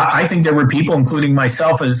 I think there were people, including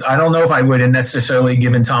myself, I don't know if I would have necessarily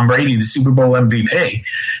given Tom Brady the Super Bowl MVP,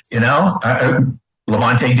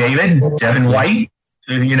 Levante David, Devin White,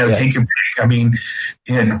 take your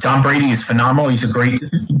pick. Tom Brady is phenomenal. He's a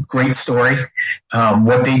great story.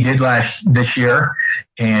 What they did this year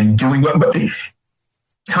and doing what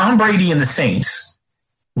Tom Brady and the Saints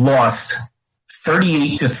lost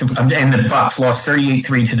 38 and the Bucs lost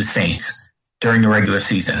 38-3 to the Saints during the regular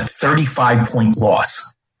season. A 35-point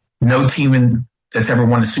loss. No team that's ever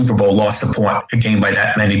won the Super Bowl lost a game by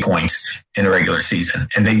that many points in a regular season,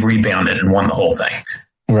 and they rebounded and won the whole thing.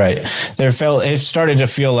 Right. It started to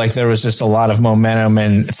feel like there was just a lot of momentum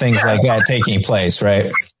and things like that taking place,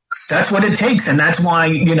 right? That's what it takes. And that's why,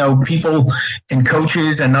 people and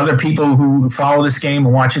coaches and other people who follow this game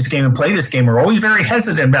and watch this game and play this game are always very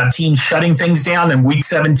hesitant about teams shutting things down in week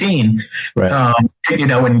 17, right.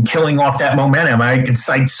 And killing off that momentum. I can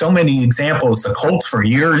cite so many examples. The Colts for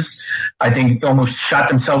years, I think, almost shot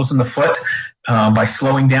themselves in the foot by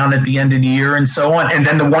slowing down at the end of the year and so on. And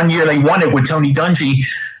then the one year they won it with Tony Dungy,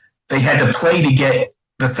 they had to play to get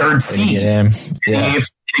the third seed. Yeah.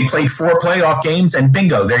 They played 4 playoff games, and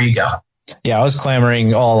bingo, there you go. Yeah, I was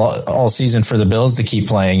clamoring all season for the Bills to keep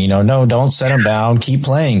playing. No, don't set them down. Keep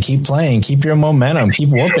playing, keep your momentum, keep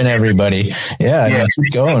whooping everybody. Yeah.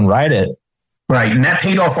 Keep going, ride it. Right, and that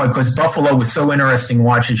paid off because Buffalo was so interesting to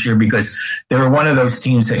watch this year, because they were one of those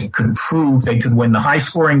teams that could prove they could win the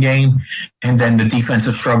high-scoring game, and then the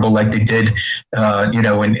defensive struggle like they did, in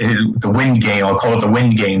the wind game. I'll call it the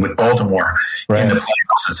wind game with Baltimore in the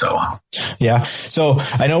and so on. Yeah. So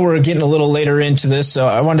I know we're getting a little later into this, so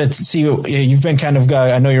I wanted to see, you've been kind of,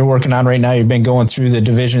 I know you're working on right now, you've been going through the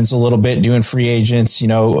divisions a little bit, doing free agents,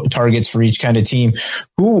 targets for each kind of team.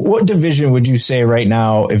 What division would you say right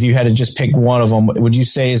now, if you had to just pick one of them, would you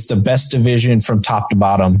say is the best division from top to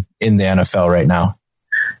bottom in the NFL right now?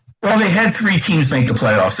 Well, they had 3 teams make the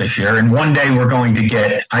playoffs this year, and one day we're going to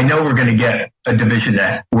get a division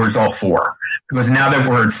that wears all 4, because now that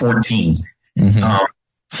we're at 14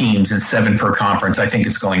 teams and 7 per conference, I think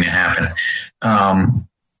it's going to happen.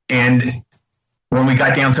 And when we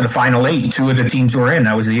got down to the final 8, 2 of the teams were in.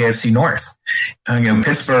 That was the AFC North.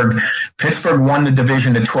 Pittsburgh won the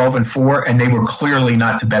division at 12-4, and they were clearly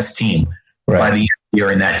not the best team by the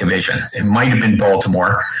year in that division. It might have been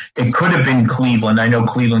Baltimore. It could have been Cleveland. I know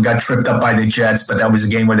Cleveland got tripped up by the Jets, but that was a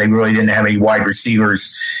game where they really didn't have any wide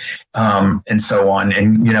receivers and so on.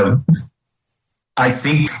 And, I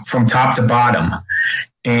think from top to bottom,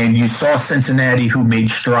 and you saw Cincinnati, who made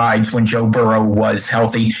strides when Joe Burrow was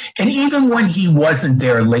healthy. And even when he wasn't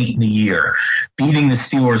there late in the year, beating the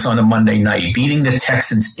Steelers on a Monday night, beating the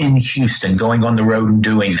Texans in Houston, going on the road and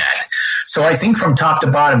doing that. So I think from top to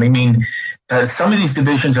bottom, some of these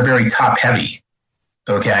divisions are very top heavy.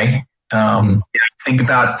 Okay. Think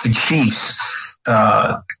about the Chiefs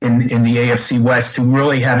in the AFC West, who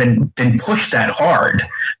really haven't been pushed that hard.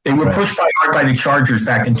 They were pushed hard by the Chargers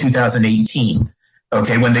back in 2018.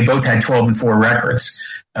 Okay, when they both had 12-4 records.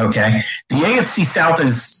 Okay, the AFC South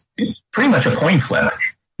is pretty much a coin flip.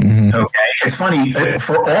 Okay, it's funny,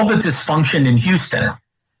 for all the dysfunction in Houston,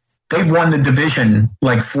 they've won the division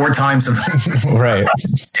like 4 times in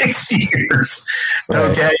 6 years.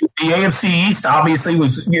 Okay, the AFC East obviously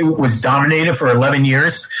was dominated for 11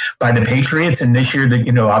 years by the Patriots, and this year,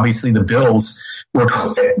 obviously the Bills were,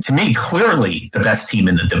 to me, clearly the best team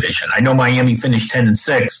in the division. I know Miami finished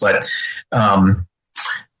 10-6, but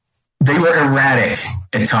they were erratic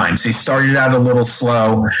at times. They started out a little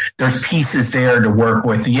slow. There's pieces there to work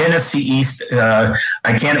with. The NFC East, I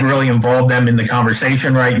can't really involve them in the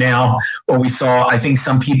conversation right now. What we saw, I think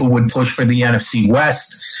some people would push for the NFC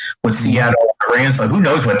West with Seattle and Rams, but who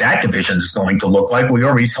knows what that division is going to look like. We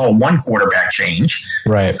already saw 1 quarterback change.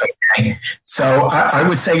 Right. Okay. So I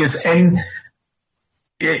would say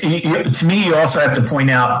to me, you also have to point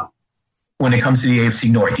out, when it comes to the AFC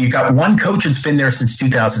North, you got one coach that's been there since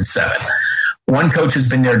 2007. One coach has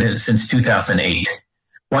been there since 2008.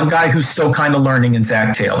 One guy who's still kind of learning in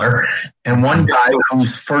Zach Taylor, and one guy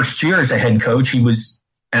whose first year as a head coach, he was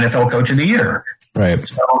NFL Coach of the Year. Right.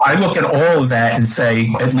 So I look at all of that and say,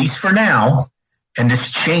 at least for now, and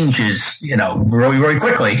this changes, really, really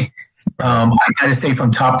quickly. I got to say,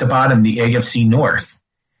 from top to bottom, the AFC North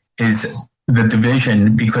is the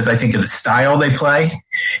division, because I think of the style they play.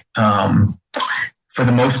 For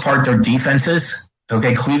the most part, their defenses.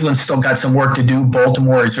 Okay, Cleveland's still got some work to do.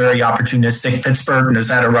 Baltimore is very opportunistic. Pittsburgh knows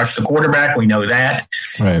how to rush the quarterback. We know that.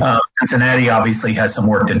 Right. Cincinnati obviously has some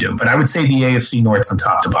work to do. But I would say the AFC North from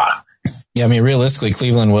top to bottom. Yeah, realistically,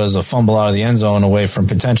 Cleveland was a fumble out of the end zone away from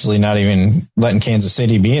potentially not even letting Kansas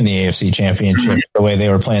City be in the AFC Championship the way they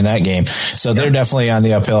were playing that game. So they're definitely on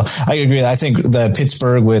the uphill. I agree. I think the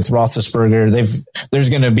Pittsburgh with Roethlisberger, there's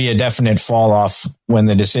going to be a definite fall off when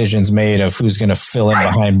the decision's made of who's going to fill in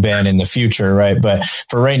behind Ben in the future, right? But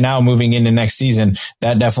for right now, moving into next season,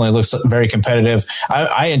 that definitely looks very competitive.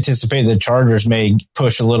 I anticipate the Chargers may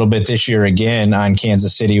push a little bit this year again on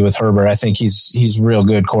Kansas City with Herbert. I think he's real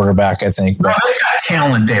good quarterback, I think. Well, they got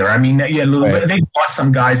talent there. They lost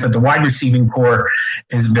some guys, but the wide receiving core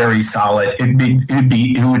is very solid.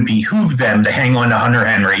 It would behoove them to hang on to Hunter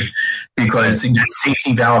Henry, because the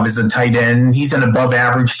safety valve is a tight end. He's an above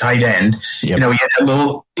average tight end. Yep. He had a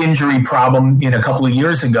little injury problem a couple of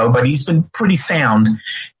years ago, but he's been pretty sound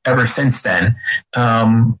ever since then.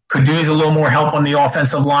 Could use a little more help on the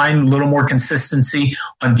offensive line, a little more consistency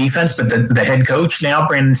on defense, but the head coach now,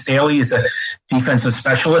 Brandon Staley, is a defensive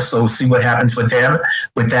specialist, so we'll see what happens with them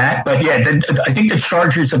with that. But yeah, I think the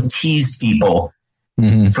Chargers have teased people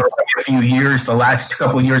for a few years. The last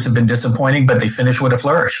couple of years have been disappointing, but they finish with a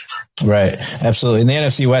flourish. Right. Absolutely. And the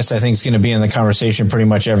NFC West, I think, is going to be in the conversation pretty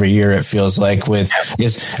much every year, it feels like,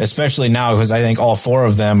 especially now, because I think all 4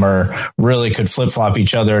 of them could flip-flop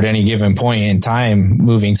each other at any given point in time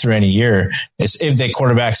moving through any year. It's if they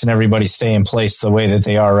quarterbacks and everybody stay in place the way that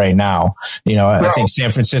they are right now. I think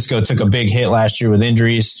San Francisco took a big hit last year with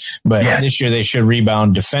injuries, but this year they should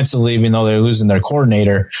rebound defensively, even though they're losing their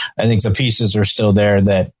coordinator. I think the pieces are still there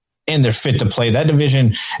and they're fit to play. That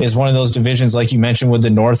division is one of those divisions, like you mentioned, with the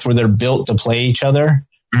North, where they're built to play each other.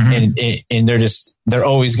 and they're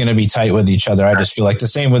always going to be tight with each other. I just feel like the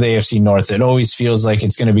same with AFC North. It always feels like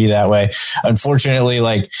it's going to be that way. Unfortunately,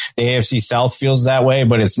 like the AFC South feels that way,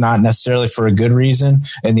 but it's not necessarily for a good reason.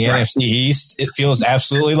 And the NFC East, it feels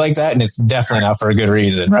absolutely like that, and it's definitely not for a good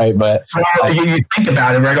reason, right? But you think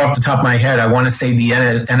about it right off the top of my head, I want to say the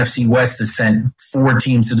NFC West has sent 4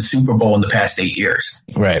 teams to the Super Bowl in the past 8 years.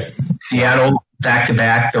 Right. Seattle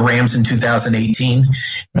back-to-back, the Rams in 2018,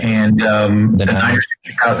 and the Niners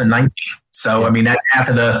in 2019. So, I mean, that's half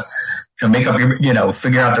of the, make up your,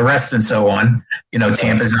 figure out the rest and so on.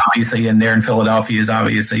 Tampa's obviously in there, and Philadelphia is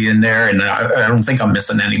obviously in there, and I don't think I'm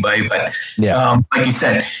missing anybody. But like you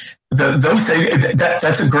said,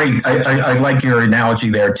 that's a great. I like your analogy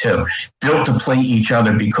there too. Built to play each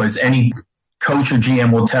other, because any coach or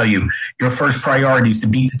GM will tell you your first priority is to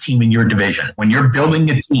beat the team in your division. When you're building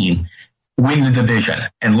a team, win the division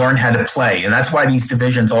and learn how to play. And that's why these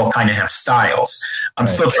divisions all kind of have styles. I'm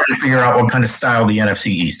still trying to figure out what kind of style the NFC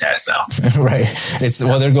East has, though. Right.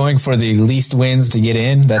 They're going for the least wins to get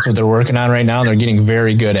in. That's what they're working on right now. They're getting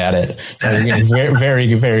very good at it. They're getting very,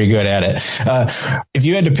 very, very good at it. If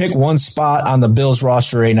you had to pick one spot on the Bills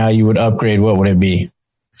roster right now, you would upgrade. What would it be?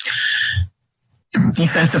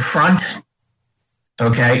 Defensive front.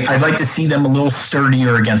 Okay. I'd like to see them a little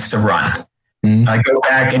sturdier against the run. I go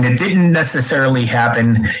back, and it didn't necessarily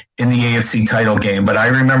happen in the AFC title game, but I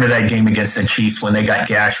remember that game against the Chiefs when they got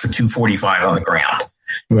gashed for 245 on the ground.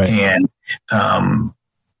 Right. And,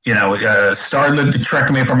 Starla,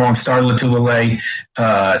 correct me if I'm wrong, Starla Tulele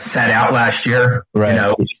sat out last year, for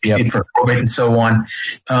COVID and so on.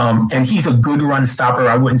 And he's a good run stopper.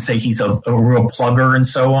 I wouldn't say he's a real plugger and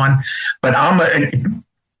so on, but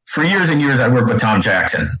for years and years, I worked with Tom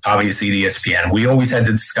Jackson, obviously the ESPN. We always had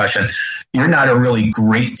the discussion, you're not a really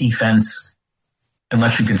great defense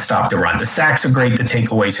unless you can stop the run. The sacks are great, the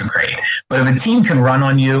takeaways are great. But if a team can run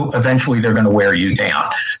on you, eventually they're going to wear you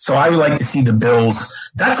down. So I would like to see the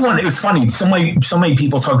Bills. That's one. It was funny. So many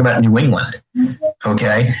people talk about New England.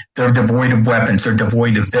 Okay. They're devoid of weapons. They're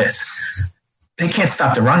devoid of this. They can't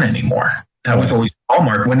stop the run anymore. That was always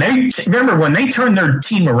hallmark. When they turned their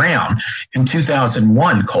team around in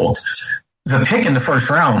 2001, Colt, the pick in the first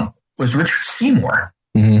round was Richard Seymour.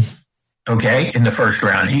 Okay, in the first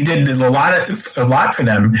round, he did a lot for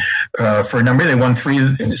them for a number. They won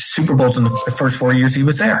 3 Super Bowls in the first 4 years he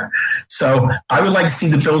was there. So I would like to see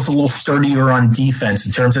the Bills a little sturdier on defense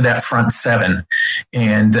in terms of that front 7.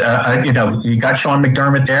 And you got Sean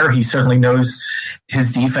McDermott there. He certainly knows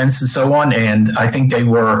his defense and so on. And I think they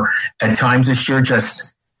were at times this year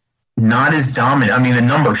just not as dominant. I mean, the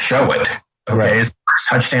numbers show it. Okay, as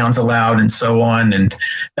touchdowns allowed and so on, and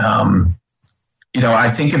I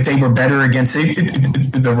think if they were better against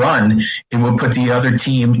the run, it would put the other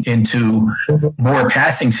team into more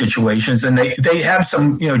passing situations. And they have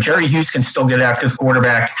some, Jerry Hughes can still get after the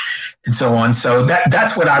quarterback and so on. So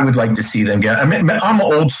that's what I would like to see them get. I mean, I'm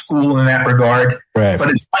old school in that regard, but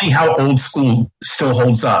it's funny how old school still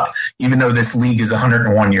holds up, even though this league is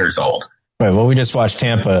 101 years old. Right. Well, we just watched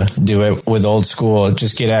Tampa do it with old school,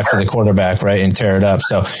 just get after the quarterback, right, and tear it up.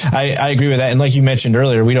 So I agree with that. And like you mentioned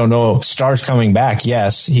earlier, we don't know if Starr's coming back.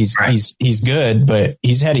 Yes, he's good, but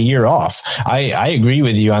he's had a year off. I agree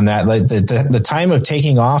with you on that. Like the time of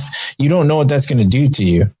taking off, you don't know what that's going to do to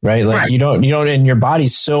you, right? Like you don't, and your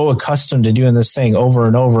body's so accustomed to doing this thing over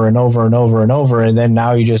and over and over and over and over. And then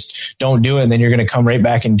now you just don't do it. And then you're going to come right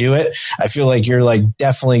back and do it. I feel like you're like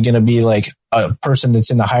definitely going to be like a person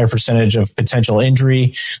that's in the higher percentage of potential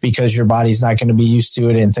injury because your body's not going to be used to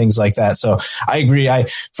it and things like that. So I agree.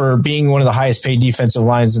 For being one of the highest paid defensive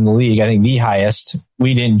lines in the league, I think the highest,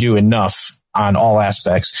 we didn't do enough on all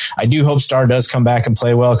aspects. I do hope Starr does come back and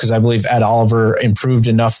play well because I believe Ed Oliver improved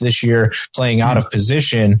enough this year playing out of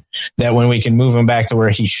position that when we can move him back to where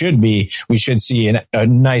he should be, we should see a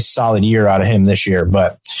nice solid year out of him this year.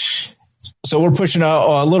 But so we're pushing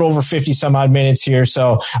a little over 50 some odd minutes here.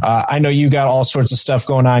 So I know you got all sorts of stuff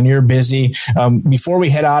going on. You're busy. Before we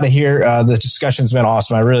head out of here, the discussion's been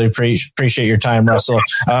awesome. I really appreciate your time, Russell.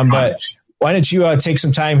 But why don't you take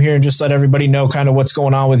some time here and just let everybody know kind of what's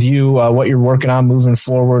going on with you, what you're working on moving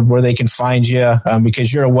forward, where they can find you,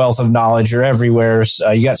 because you're a wealth of knowledge. You're everywhere.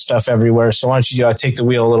 You got stuff everywhere. So why don't you take the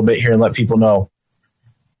wheel a little bit here and let people know?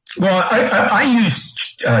 Well, I use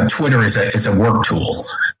Twitter as a work tool.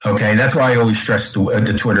 Okay, that's why I always stress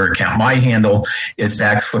the Twitter account. My handle is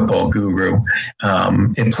Bax Football Guru.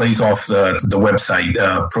 It plays off the website,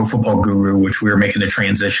 Pro Football Guru, which we're making a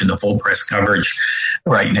transition to full press coverage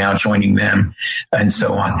right now, joining them and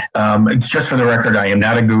so on. Just for the record, I am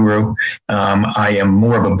not a guru. I am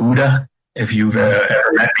more of a Buddha. if you've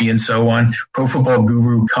ever met me and so on. Pro Football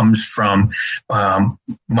Guru comes from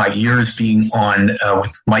my years being on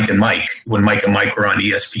with Mike and Mike, when Mike and Mike were on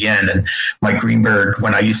ESPN, and Mike Greenberg,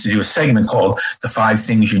 when I used to do a segment called The 5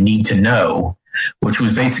 Things You Need to Know, which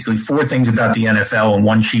was basically 4 things about the NFL and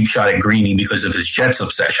 1 cheap shot at Greeny because of his Jets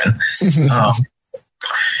obsession.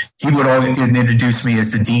 He would always introduce me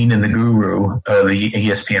as the dean and the guru of the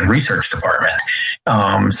ESPN research department.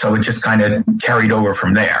 So it just kind of carried over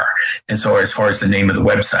from there. And so as far as the name of the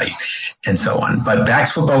website and so on. But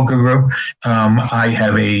Bax Football Guru, I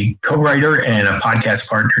have a co-writer and a podcast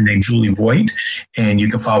partner named Julie Voigt, and you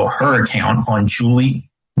can follow her account on Julie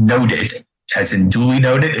Noted. As in duly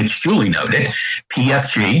noted, it's Julie Noted,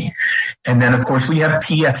 PFG. And then, of course, we have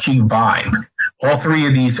PFG Vibe. All 3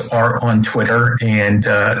 of these are on Twitter and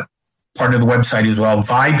part of the website as well.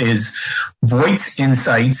 Vibe is Voigt's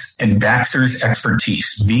Insights and Baxter's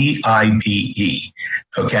Expertise, VIBE.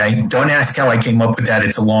 Okay? Don't ask how I came up with that.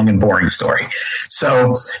 It's a long and boring story.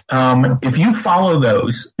 So if you follow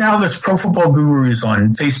those, now there's Pro Football Gurus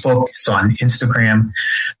on Facebook, it's on Instagram.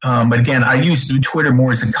 But again, I use Twitter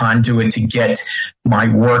more as a conduit to get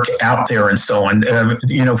my work out there and so on.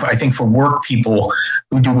 I think for work people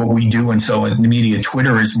who do what we do and so in the media,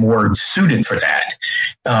 Twitter is more suited for that.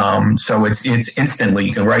 So it's instantly,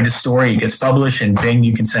 you can write a story, it gets published, and bing,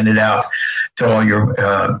 you can send it out to all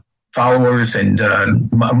your followers. And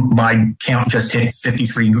my count just hit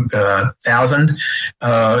 53,000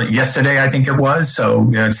 yesterday, I think it was.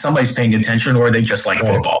 So somebody's paying attention, or they just like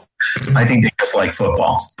football. I think they just like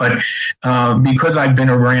football. But because I've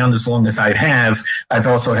been around as long as I have, I've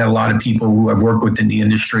also had a lot of people who I've worked with in the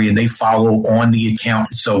industry, and they follow on the account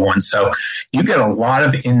and so on. So you get a lot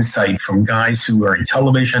of insight from guys who are in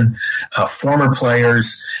television, former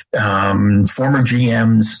players, former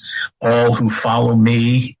GMs, all who follow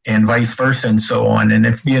me, and vice versa and so on. And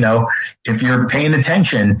if you're paying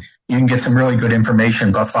attention, you can get some really good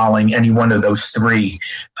information by following any one of those 3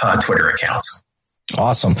 Twitter accounts.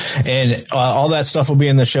 Awesome. And all that stuff will be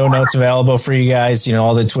in the show notes available for you guys.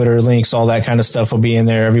 All the Twitter links, all that kind of stuff will be in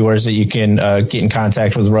there everywhere that you can get in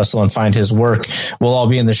contact with Russell and find his work. We'll all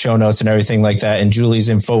be in the show notes and everything like that. And Julie's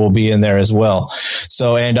info will be in there as well.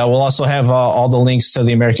 So, and we'll also have all the links to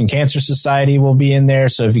the American Cancer Society will be in there.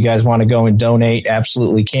 So if you guys want to go and donate,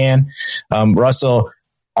 absolutely can. Russell,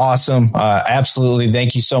 awesome. Absolutely.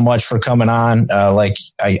 Thank you so much for coming on. I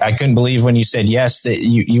couldn't believe when you said yes that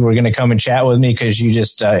you were going to come and chat with me, because you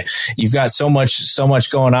just, you've got so much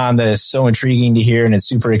going on that is so intriguing to hear, and it's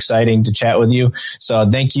super exciting to chat with you. So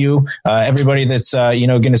thank you. Everybody that's,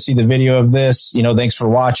 going to see the video of this, thanks for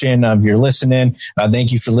watching. If you're listening,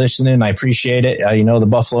 thank you for listening. I appreciate it. The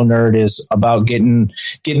Buffalo Nerd is about getting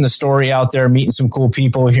the story out there, meeting some cool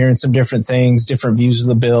people, hearing some different things, different views of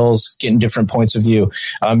the Bills, getting different points of view.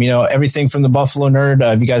 Everything from the Buffalo Nerd.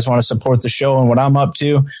 If you guys want to support the show and what I'm up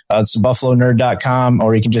to, it's buffalonerd.com,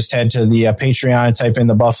 or you can just head to the Patreon, type in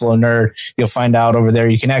the Buffalo Nerd. You'll find out over there.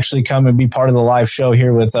 You can actually come and be part of the live show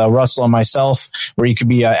here with Russell and myself, where you could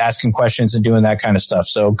be asking questions and doing that kind of stuff.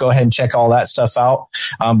 So go ahead and check all that stuff out.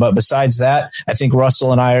 But besides that, I think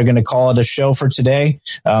Russell and I are going to call it a show for today.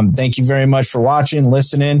 Thank you very much for watching,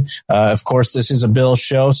 listening. Of course, this is a Bills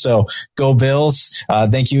show, so go Bills.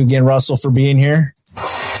 Thank you again, Russell, for being here.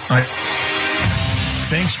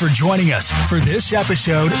 Thanks for joining us for this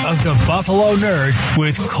episode of the Buffalo Nerd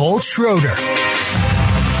with Colt Schroeder.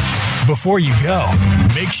 Before you go,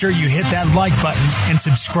 make sure you hit that like button and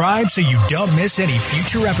subscribe so you don't miss any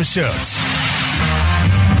future episodes.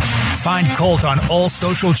 Find Colt on all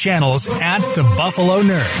social channels at The Buffalo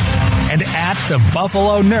Nerd and at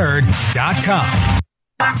thebuffalonerd.com.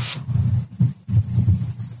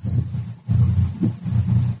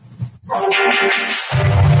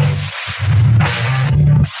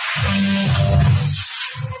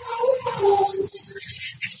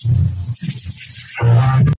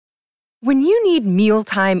 When you need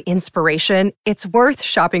mealtime inspiration, it's worth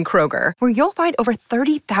shopping Kroger, where you'll find over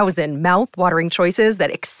 30,000 mouth-watering choices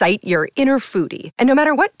that excite your inner foodie. And no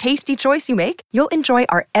matter what tasty choice you make, you'll enjoy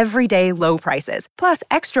our everyday low prices, plus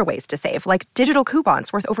extra ways to save, like digital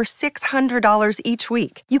coupons worth over $600 each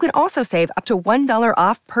week. You can also save up to $1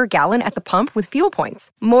 off per gallon at the pump with fuel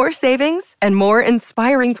points. More savings and more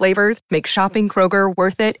inspiring flavors make shopping Kroger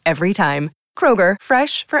worth it every time. Kroger,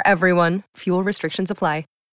 fresh for everyone. Fuel restrictions apply.